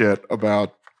talk shit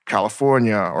about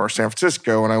California or San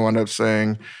Francisco. And I wound up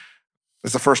saying,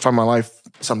 it's the first time in my life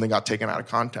something got taken out of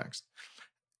context.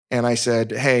 And I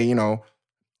said, hey,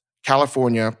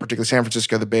 California, particularly San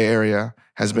Francisco, the Bay Area,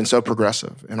 has been so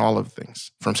progressive in all of things,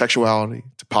 from sexuality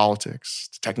to politics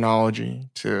to technology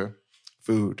to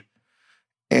food.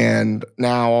 And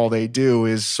now all they do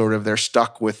is sort of they're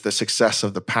stuck with the success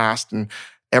of the past and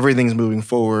everything's moving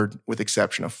forward with the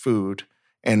exception of food.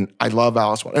 And I love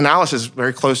Alice. And Alice is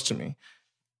very close to me.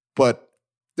 But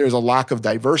there's a lack of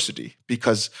diversity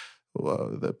because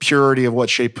the purity of what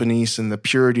chez panisse and the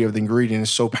purity of the ingredient is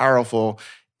so powerful,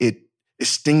 it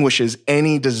extinguishes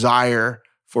any desire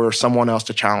for someone else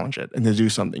to challenge it and to do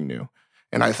something new.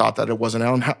 And I thought that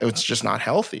it's just not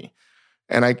healthy.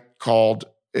 And I called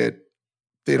it,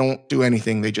 they don't do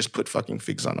anything, they just put fucking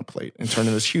figs on a plate and turn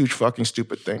into this huge fucking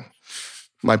stupid thing.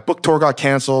 My book tour got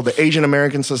canceled, the Asian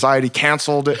American Society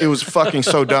canceled it. It was fucking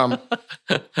so dumb.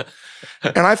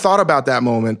 And I thought about that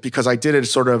moment because I did it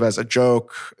sort of as a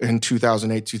joke in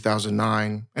 2008,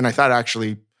 2009. And I thought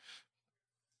actually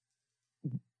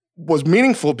was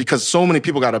meaningful because so many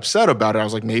people got upset about it. I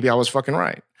was like, maybe I was fucking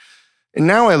right. And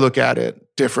now I look at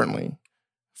it differently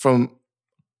from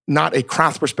not a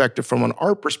craft perspective, from an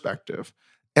art perspective.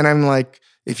 And I'm like,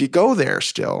 if you go there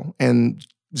still and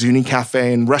Zuni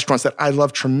Cafe and restaurants that I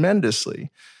love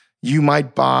tremendously, you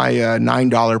might buy a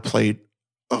 $9 plate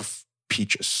of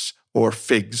peaches or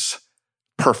figs.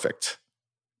 Perfect.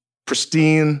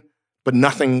 Pristine, but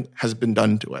nothing has been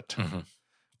done to it. Mm-hmm.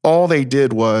 All they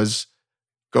did was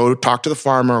go talk to the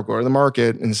farmer or go to the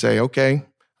market and say, okay,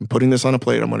 I'm putting this on a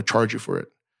plate. I'm going to charge you for it.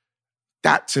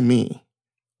 That to me,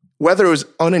 whether it was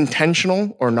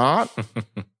unintentional or not,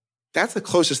 that's the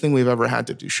closest thing we've ever had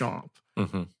to Duchamp.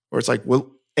 Mm-hmm. Where it's like,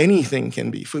 well, anything can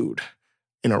be food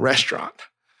in a restaurant.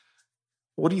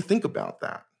 What do you think about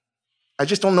that? I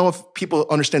just don't know if people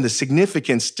understand the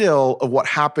significance still of what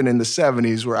happened in the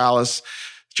 70s where Alice,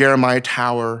 Jeremiah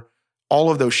Tower,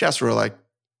 all of those chefs were like,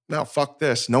 no, fuck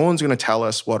this. No one's going to tell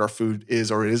us what our food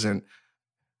is or isn't.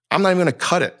 I'm not even going to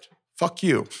cut it. Fuck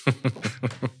you.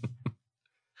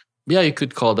 Yeah, you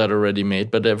could call that a ready-made,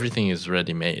 but everything is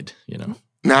ready-made,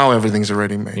 Now everything's a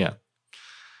ready-made. Yeah.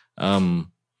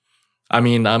 I'm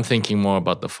thinking more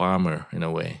about the farmer in a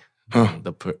way. Huh.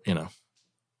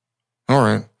 All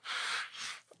right.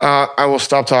 I will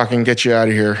stop talking, get you out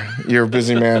of here. You're a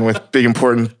busy man with big,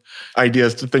 important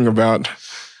ideas to think about.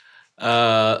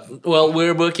 Well,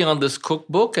 we're working on this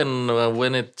cookbook, and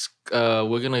when it's,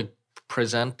 we're going to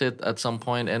present it at some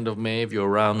point, end of May, if you're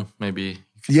around, maybe.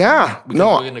 Yeah. We're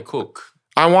going to cook.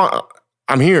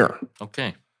 I'm here.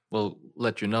 Okay. We'll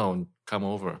let you know and come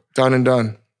over. Done and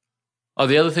done. Oh,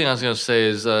 the other thing I was going to say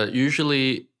is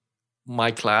usually my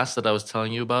class that I was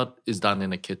telling you about is done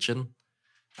in a kitchen.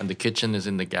 And the kitchen is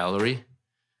in the gallery.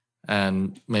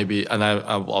 And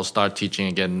I'll start teaching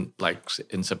again like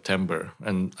in September.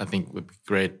 And I think it would be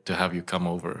great to have you come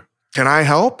over. Can I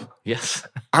help? Yes.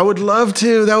 I would love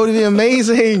to. That would be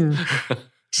amazing.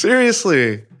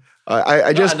 Seriously.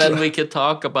 And then we could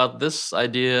talk about this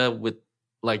idea with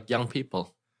like young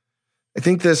people. I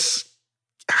think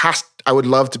I would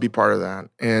love to be part of that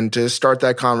and to start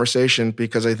that conversation,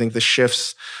 because I think the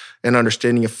shifts in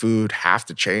understanding of food have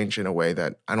to change in a way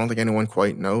that I don't think anyone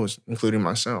quite knows, including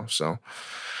myself. So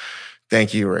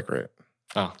thank you, Rirkrit.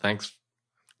 Oh, thanks.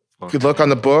 Good luck on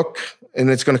the book. And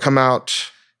it's going to come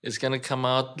out. It's going to come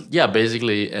out,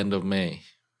 basically end of May.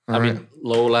 All right. mean,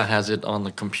 Lola has it on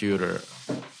the computer.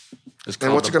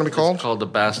 And what's it going to be called? It's called The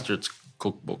Bastard's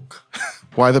Cookbook.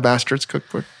 Why The Bastard's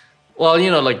Cookbook? Well,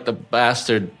 like the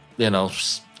bastard,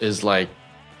 is like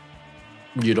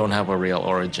you don't have a real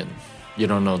origin. You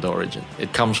don't know the origin.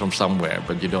 It comes from somewhere,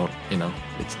 but you don't,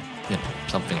 it's,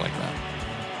 something like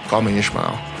that. Call me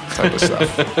Ishmael type of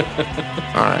stuff.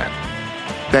 All right.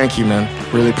 Thank you, man.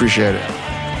 Really appreciate it.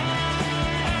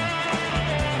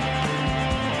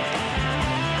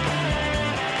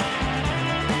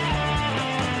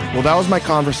 Well, that was my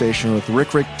conversation with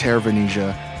Rirkrit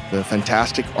Tiravanija, the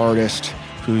fantastic artist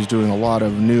who's doing a lot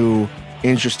of new,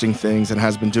 interesting things and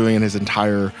has been doing in his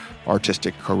entire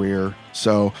artistic career.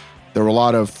 So there were a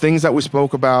lot of things that we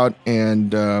spoke about,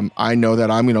 and I know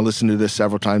that I'm going to listen to this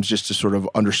several times just to sort of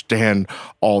understand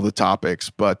all the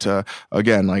topics. But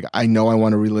again, like I know I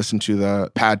want to re-listen to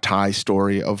the Pad Thai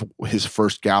story of his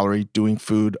first gallery doing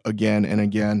food again and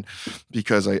again,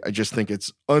 because I just think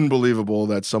it's unbelievable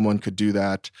that someone could do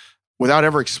that without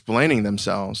ever explaining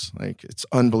themselves. Like it's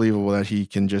unbelievable that he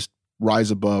can just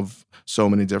rise above so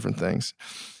many different things.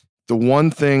 The one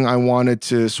thing I wanted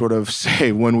to sort of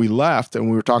say when we left and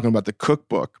we were talking about the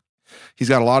cookbook, he's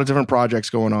got a lot of different projects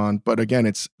going on, but again,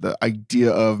 it's the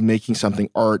idea of making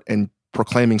something art and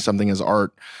proclaiming something as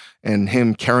art and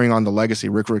him carrying on the legacy,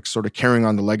 Rirkrit sort of carrying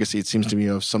on the legacy, it seems to me,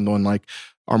 of someone like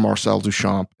our Marcel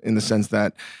Duchamp, in the sense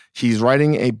that he's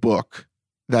writing a book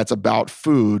that's about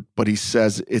food, but he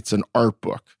says it's an art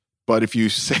book. But if you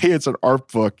say it's an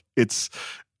art book, it's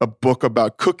a book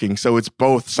about cooking. So it's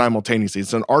both simultaneously.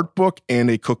 It's an art book and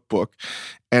a cookbook.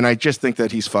 And I just think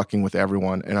that he's fucking with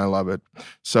everyone, and I love it.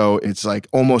 So it's like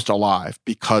almost alive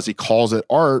because he calls it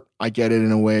art. I get it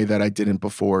in a way that I didn't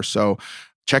before. So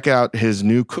check out his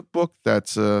new cookbook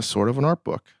that's sort of an art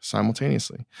book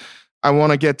simultaneously. I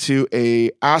want to get to a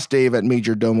Ask Dave at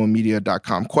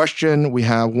majordomomedia.com question. We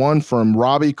have one from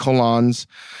Robbie Collins.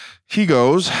 He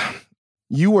goes,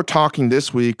 you were talking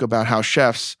this week about how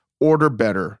chefs order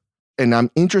better, and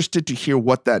I'm interested to hear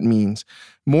what that means.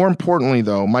 More importantly,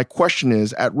 though, my question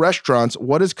is, at restaurants,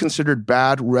 what is considered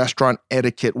bad restaurant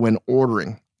etiquette when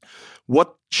ordering?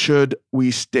 What should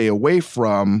we stay away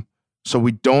from so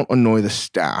we don't annoy the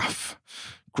staff?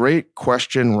 Great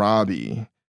question, Robbie.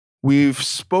 We've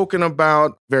spoken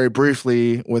about very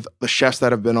briefly with the chefs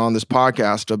that have been on this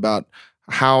podcast about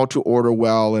how to order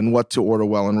well and what to order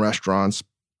well in restaurants.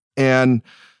 And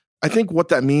I think what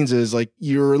that means is like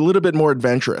you're a little bit more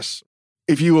adventurous.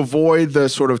 If you avoid the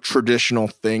sort of traditional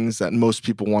things that most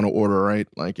people want to order, right?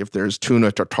 Like if there's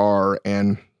tuna tartare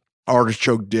and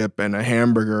artichoke dip and a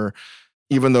hamburger,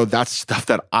 even though that's stuff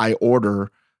that I order,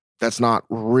 that's not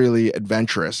really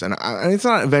adventurous. And it's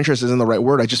not adventurous isn't the right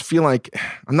word. I just feel like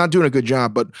I'm not doing a good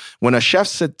job. But when a chef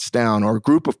sits down or a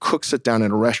group of cooks sit down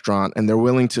at a restaurant and they're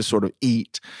willing to sort of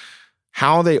eat,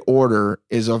 how they order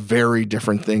is a very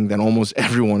different thing than almost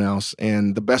everyone else.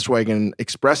 And the best way I can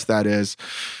express that is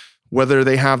whether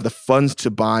they have the funds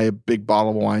to buy a big bottle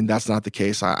of wine. That's not the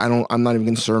case. I'm not even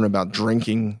concerned about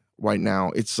drinking right now.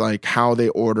 It's like how they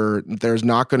order. There's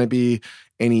not going to be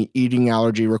any eating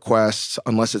allergy requests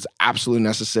unless it's absolutely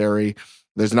necessary.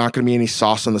 There's not going to be any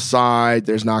sauce on the side.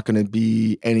 There's not going to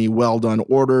be any well-done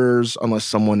orders unless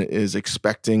someone is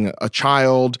expecting a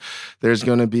child. There's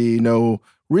going to be no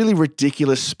really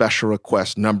ridiculous special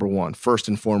requests, number one, first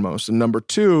and foremost. And number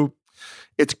two,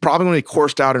 it's probably going to be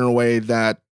coursed out in a way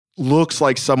that looks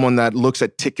like someone that looks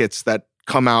at tickets that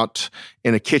come out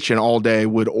in a kitchen all day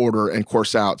would order and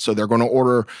course out. So they're going to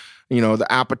order, the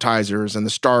appetizers and the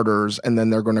starters, and then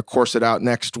they're going to course it out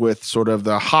next with sort of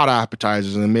the hot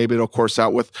appetizers, and then maybe it'll course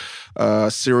out with a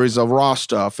series of raw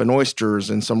stuff and oysters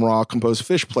and some raw composed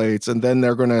fish plates, and then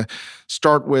they're going to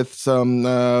start with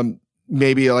some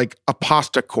maybe like a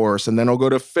pasta course, and then it'll go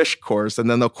to fish course, and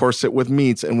then they'll course it with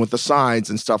meats and with the sides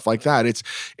and stuff like that. It's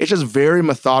just very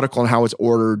methodical in how it's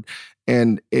ordered,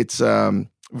 and it's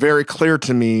very clear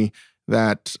to me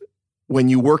that when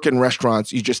you work in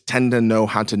restaurants, you just tend to know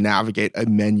how to navigate a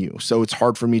menu. So it's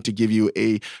hard for me to give you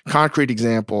a concrete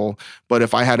example, but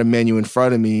if I had a menu in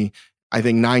front of me, I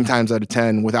think 9 times out of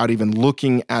 10, without even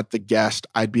looking at the guest,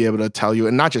 I'd be able to tell you,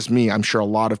 and not just me, I'm sure a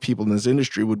lot of people in this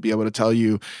industry would be able to tell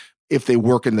you if they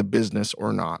work in the business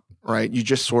or not, right? You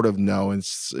just sort of know.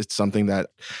 It's something that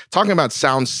talking about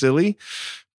sounds silly,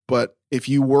 but if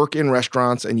you work in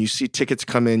restaurants and you see tickets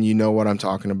come in, you know what I'm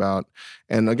talking about.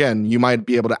 And again, you might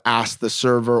be able to ask the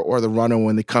server or the runner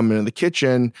when they come into the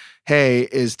kitchen, hey,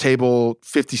 is table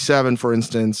 57, for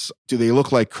instance, do they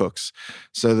look like cooks?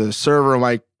 So the server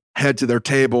might head to their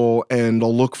table and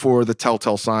they'll look for the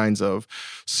telltale signs of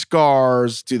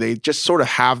scars. Do they just sort of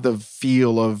have the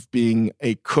feel of being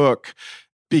a cook?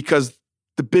 Because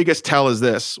the biggest tell is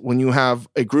this: when you have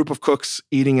a group of cooks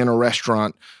eating in a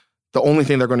restaurant, the only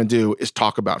thing they're going to do is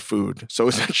talk about food. So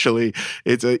essentially,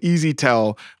 it's an easy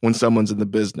tell when someone's in the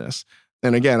business.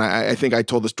 And again, I think I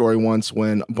told the story once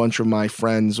when a bunch of my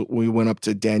friends, we went up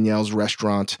to Danielle's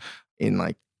restaurant in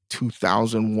like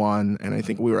 2001. And I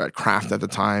think we were at Kraft at the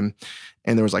time.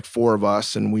 And there was like 4 of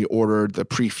us and we ordered the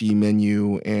pre-fee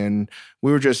menu. And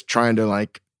we were just trying to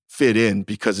like fit in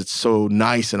because it's so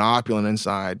nice and opulent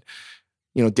inside.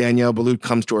 You know, Danielle Balut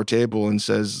comes to our table and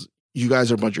says, you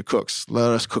guys are a bunch of cooks.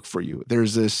 Let us cook for you.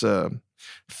 There's this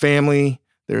family,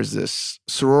 there's this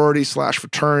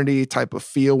sorority/fraternity type of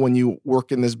feel when you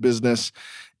work in this business.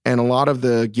 And a lot of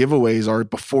the giveaways are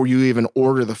before you even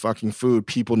order the fucking food,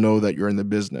 people know that you're in the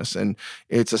business. And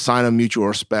it's a sign of mutual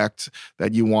respect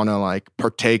that you want to like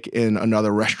partake in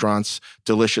another restaurant's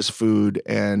delicious food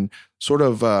and sort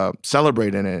of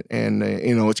celebrate in it. And,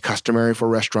 you know, it's customary for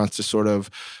restaurants to sort of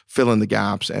fill in the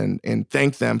gaps and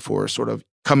thank them for sort of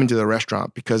coming to the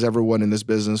restaurant, because everyone in this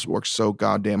business works so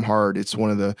goddamn hard. It's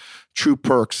one of the true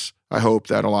perks, I hope,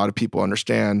 that a lot of people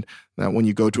understand, that when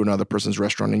you go to another person's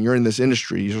restaurant and you're in this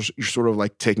industry, you're sort of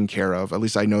like taken care of. At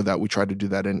least I know that we try to do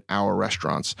that in our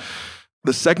restaurants.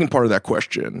 The second part of that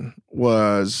question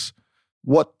was,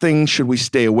 what things should we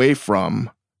stay away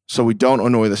from so we don't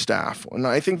annoy the staff? And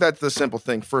I think that's the simple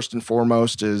thing. First and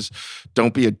foremost is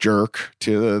don't be a jerk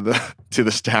to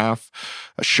the staff.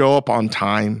 Show up on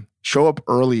time. Show up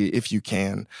early if you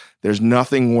can. There's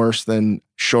nothing worse than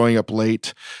showing up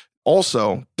late.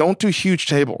 Also, don't do huge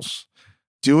tables.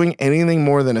 Doing anything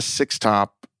more than a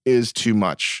 6-top is too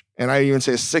much. And I even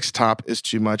say a 6-top is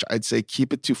too much. I'd say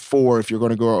keep it to 4 if you're going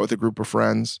to go out with a group of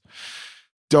friends.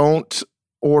 Don't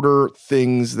order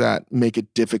things that make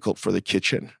it difficult for the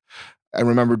kitchen. I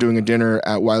remember doing a dinner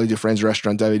at Wiley Dufresne's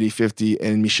restaurant, WD50,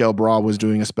 and Michel Bras was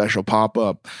doing a special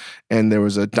pop-up. And there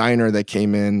was a diner that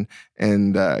came in,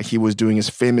 and he was doing his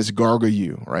famous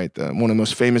gargouille, right? One of the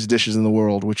most famous dishes in the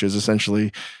world, which is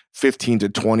essentially 15 to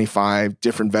 25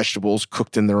 different vegetables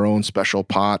cooked in their own special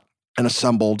pot and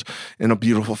assembled in a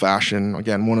beautiful fashion.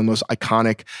 Again, one of the most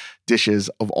iconic dishes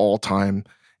of all time.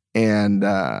 And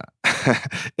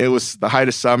it was the height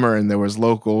of summer, and there was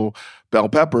local bell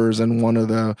peppers, and one of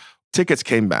the tickets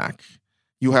came back.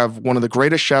 You have one of the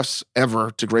greatest chefs ever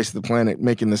to grace the planet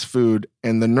making this food.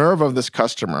 And the nerve of this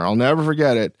customer, I'll never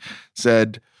forget it,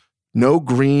 said, no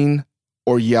green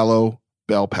or yellow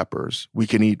bell peppers. We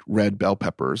can eat red bell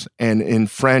peppers. And in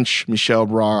French, Michel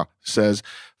Bras says,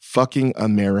 fucking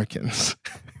Americans.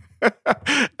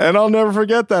 And I'll never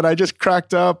forget that. I just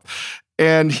cracked up.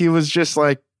 And he was just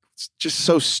like, just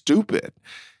so stupid.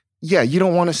 Yeah, you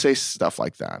don't want to say stuff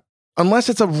like that. Unless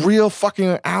it's a real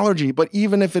fucking allergy. But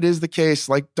even if it is the case,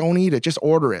 like, don't eat it. Just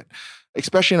order it.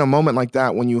 Especially in a moment like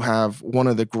that when you have one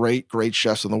of the great, great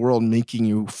chefs in the world making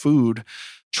you food.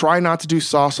 Try not to do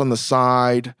sauce on the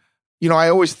side. You know, I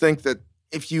always think that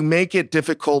if you make it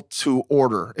difficult to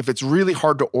order, if it's really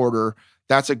hard to order,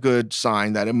 that's a good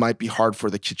sign that it might be hard for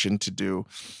the kitchen to do.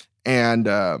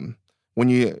 And when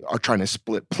you are trying to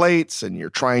split plates and you're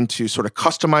trying to sort of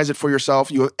customize it for yourself,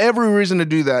 you have every reason to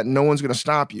do that. No one's going to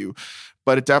stop you.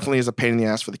 But it definitely is a pain in the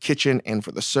ass for the kitchen and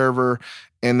for the server.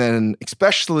 And then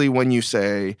especially when you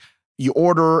say you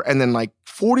order and then like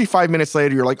 45 minutes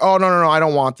later, you're like, oh, no, I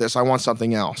don't want this. I want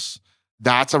something else.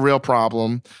 That's a real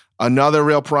problem. Another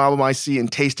real problem I see in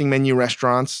tasting menu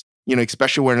restaurants, you know,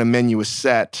 especially when a menu is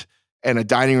set and a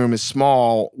dining room is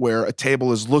small, where a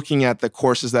table is looking at the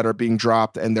courses that are being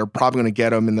dropped and they're probably going to get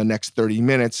them in the next 30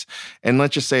 minutes. And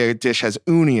let's just say a dish has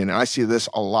uni in it. I see this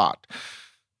a lot.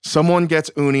 Someone gets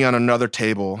uni on another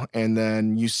table, and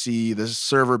then you see the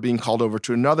server being called over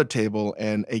to another table,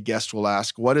 and a guest will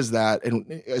ask, what is that? And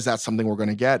is that something we're going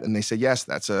to get? And they say, yes,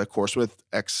 that's a course with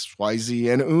X, Y, Z,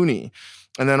 and uni.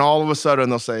 And then all of a sudden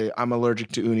they'll say, I'm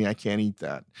allergic to uni. I can't eat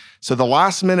that. So the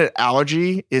last minute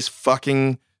allergy is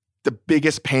fucking the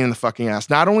biggest pain in the fucking ass.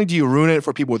 Not only do you ruin it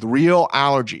for people with real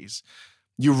allergies,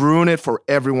 you ruin it for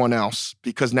everyone else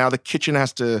because now the kitchen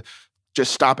has to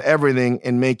just stop everything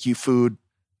and make you food.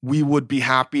 We would be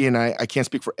happy, and I can't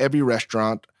speak for every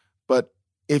restaurant, but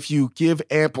if you give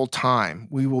ample time,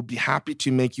 we will be happy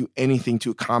to make you anything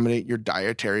to accommodate your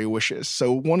dietary wishes.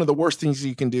 So one of the worst things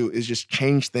you can do is just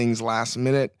change things last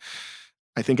minute.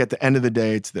 I think at the end of the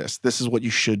day, it's this. This is what you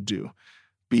should do.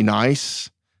 Be nice.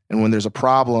 And when there's a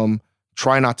problem,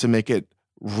 try not to make it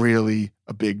really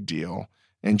a big deal.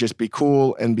 And just be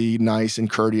cool and be nice and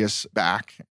courteous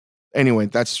back. Anyway,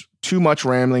 that's too much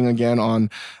rambling again on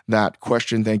that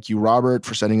question. Thank you, Robert,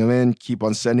 for sending them in. Keep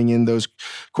on sending in those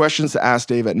questions to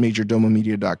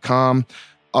AskDave@MajorDomoMedia.com.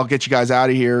 I'll get you guys out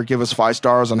of here. Give us 5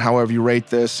 stars on however you rate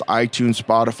this. iTunes,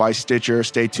 Spotify, Stitcher.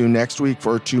 Stay tuned next week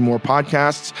for 2 more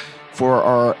podcasts for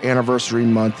our anniversary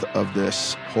month of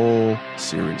this whole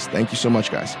series. Thank you so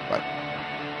much, guys. Bye.